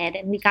sighted,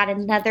 and we got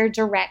another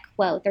direct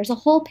quote. There's a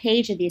whole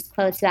page of these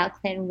quotes about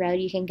Clinton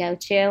Road you can go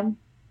to.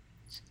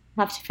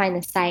 I'll have to find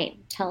the site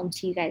and tell them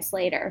to you guys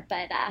later,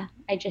 but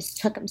I just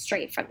took them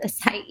straight from the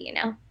site, you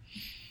know.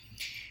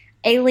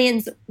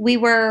 Aliens, we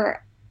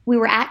were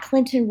at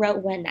Clinton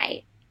Road one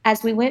night.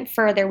 As we went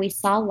further, we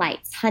saw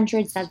lights,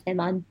 hundreds of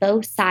them on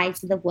both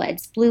sides of the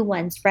woods, blue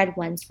ones, red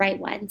ones, bright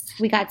ones.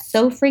 We got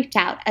so freaked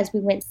out as we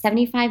went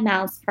 75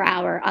 miles per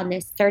hour on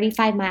this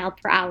 35 mile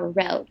per hour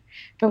road.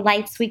 The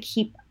lights would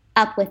keep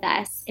up with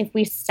us. If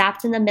we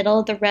stopped in the middle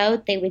of the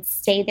road, they would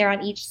stay there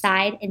on each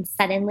side and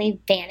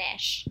suddenly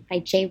vanish. By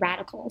J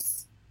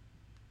Radicals.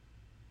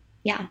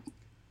 Yeah.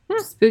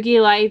 Spooky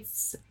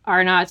lights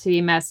are not to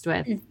be messed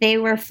with. They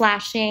were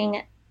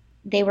flashing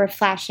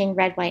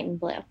red, white, and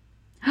blue.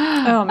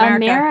 Oh,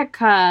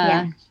 America.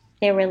 Yeah.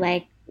 They were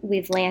like,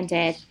 we've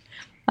landed.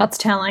 That's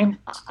telling.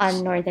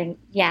 On northern,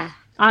 yeah.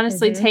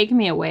 Honestly, take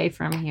me away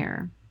from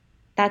here.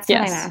 That's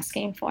what I'm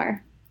asking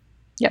for.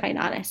 Yep. Quite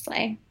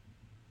honestly.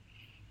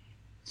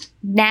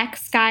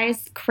 Next,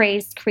 guys,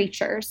 crazed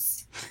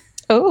creatures.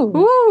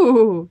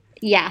 Ooh.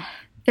 Yeah.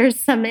 There's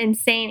some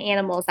insane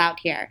animals out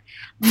here.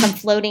 Some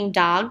floating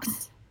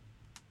dogs.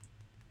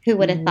 Who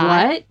would have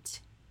thought? What?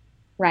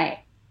 Right.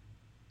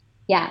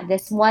 Yeah.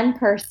 This one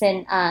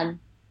person,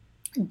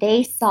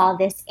 they saw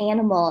this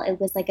animal. It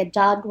was like a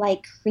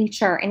dog-like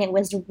creature, and it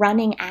was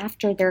running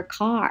after their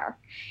car.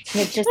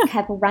 And it just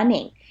kept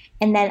running.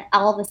 And then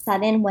all of a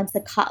sudden, once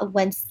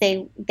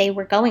they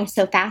were going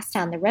so fast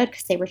down the road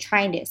because they were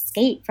trying to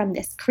escape from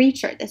this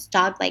creature, this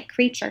dog-like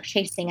creature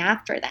chasing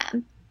after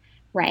them,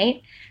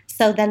 right?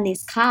 So then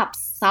these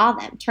cops saw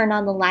them, turned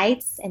on the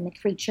lights, and the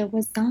creature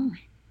was gone.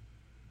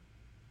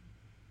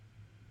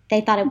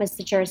 They thought it was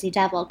the Jersey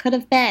Devil. Could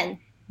have been,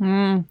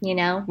 you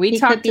know. We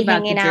talked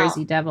about the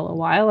Jersey Devil a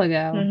while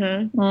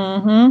ago.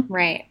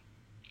 Right.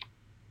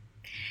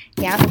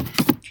 Yeah.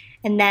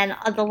 And then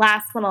the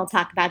last one I'll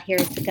talk about here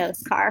is the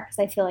ghost car, because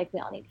I feel like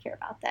we all need to hear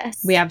about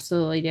this. We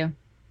absolutely do.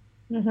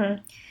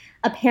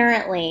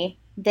 Apparently,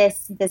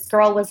 this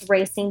girl was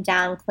racing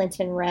down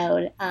Clinton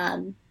Road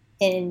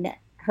in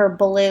her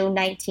blue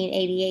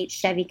 1988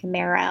 Chevy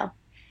Camaro.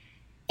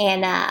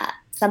 And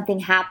something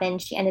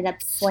happened. She ended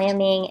up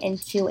slamming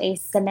into a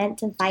cement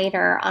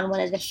divider on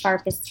one of the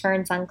sharpest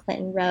turns on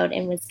Clinton Road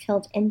and was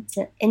killed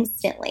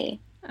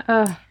instantly.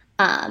 Ugh.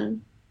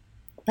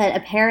 But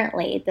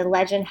apparently, the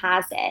legend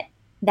has it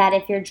that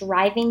if you're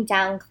driving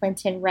down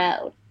Clinton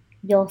Road,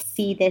 you'll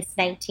see this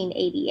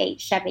 1988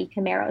 Chevy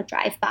Camaro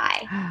drive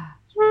by.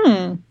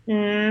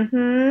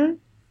 Mm-hmm.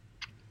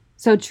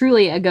 So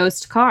truly a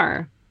ghost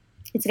car.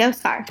 It's a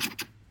ghost car.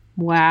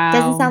 Wow.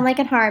 Doesn't sound like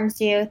it harms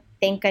you.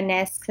 Thank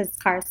goodness, because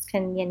cars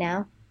can,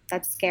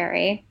 that's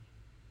scary.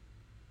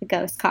 A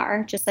ghost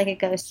car, just like a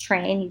ghost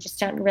train. You just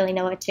don't really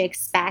know what to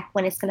expect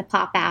when it's going to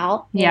pop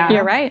out. Yeah.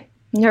 You're right.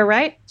 You're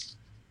right.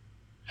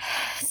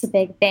 It's a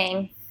big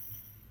thing.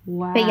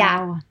 Wow. But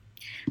yeah,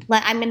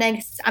 I'm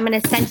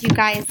gonna send you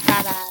guys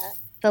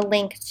the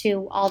link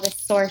to all the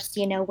source,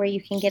 where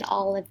you can get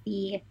all of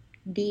the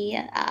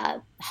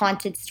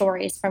haunted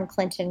stories from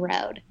Clinton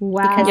Road.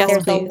 Wow. Because Yes,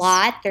 there's please. a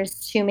lot.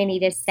 There's too many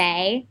to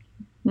say.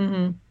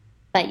 Mm-hmm.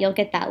 But you'll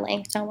get that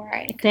link. Don't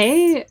worry.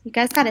 You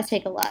guys got to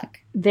take a look.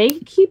 They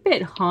keep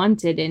it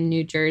haunted in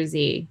New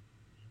Jersey.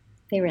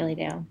 They really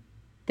do.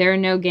 There are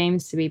no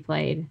games to be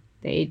played.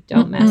 They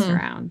don't mess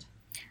around.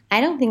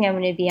 I don't think I'm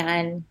going to be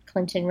on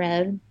Clinton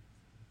Road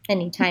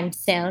anytime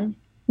soon.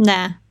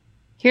 Nah.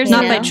 Here's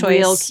Not my by choice.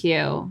 real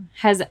cue.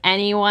 Has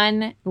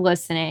anyone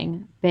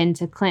listening been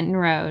to Clinton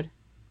Road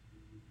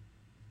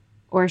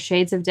or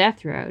Shades of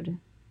Death Road?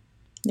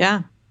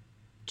 Yeah.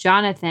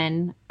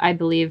 Jonathan, I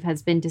believe,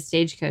 has been to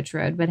Stagecoach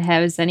Road, but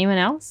has anyone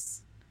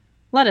else?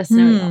 Let us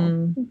know,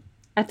 y'all.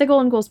 At the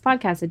Golden Goals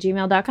Podcast at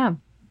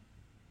gmail.com.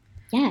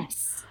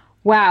 Yes.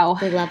 Wow.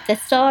 We love the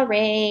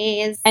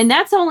stories. And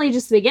that's only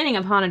just the beginning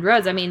of Haunted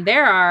Roads. I mean,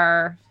 there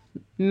are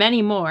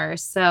many more,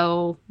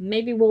 so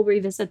maybe we'll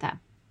revisit them.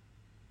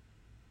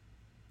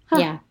 Huh.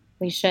 Yeah,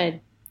 we should.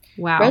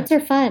 Wow. Roads are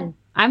fun.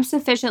 I'm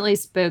sufficiently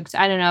spooked.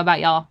 I don't know about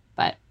y'all,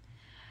 but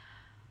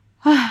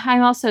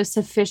I'm also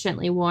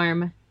sufficiently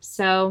warm.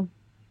 So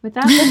with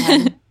that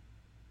said,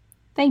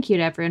 thank you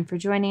to everyone for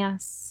joining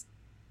us.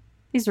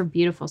 These were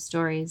beautiful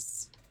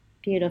stories.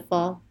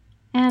 Beautiful.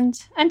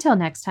 And until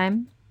next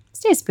time,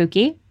 stay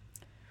spooky.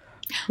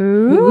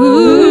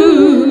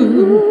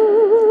 Ooh.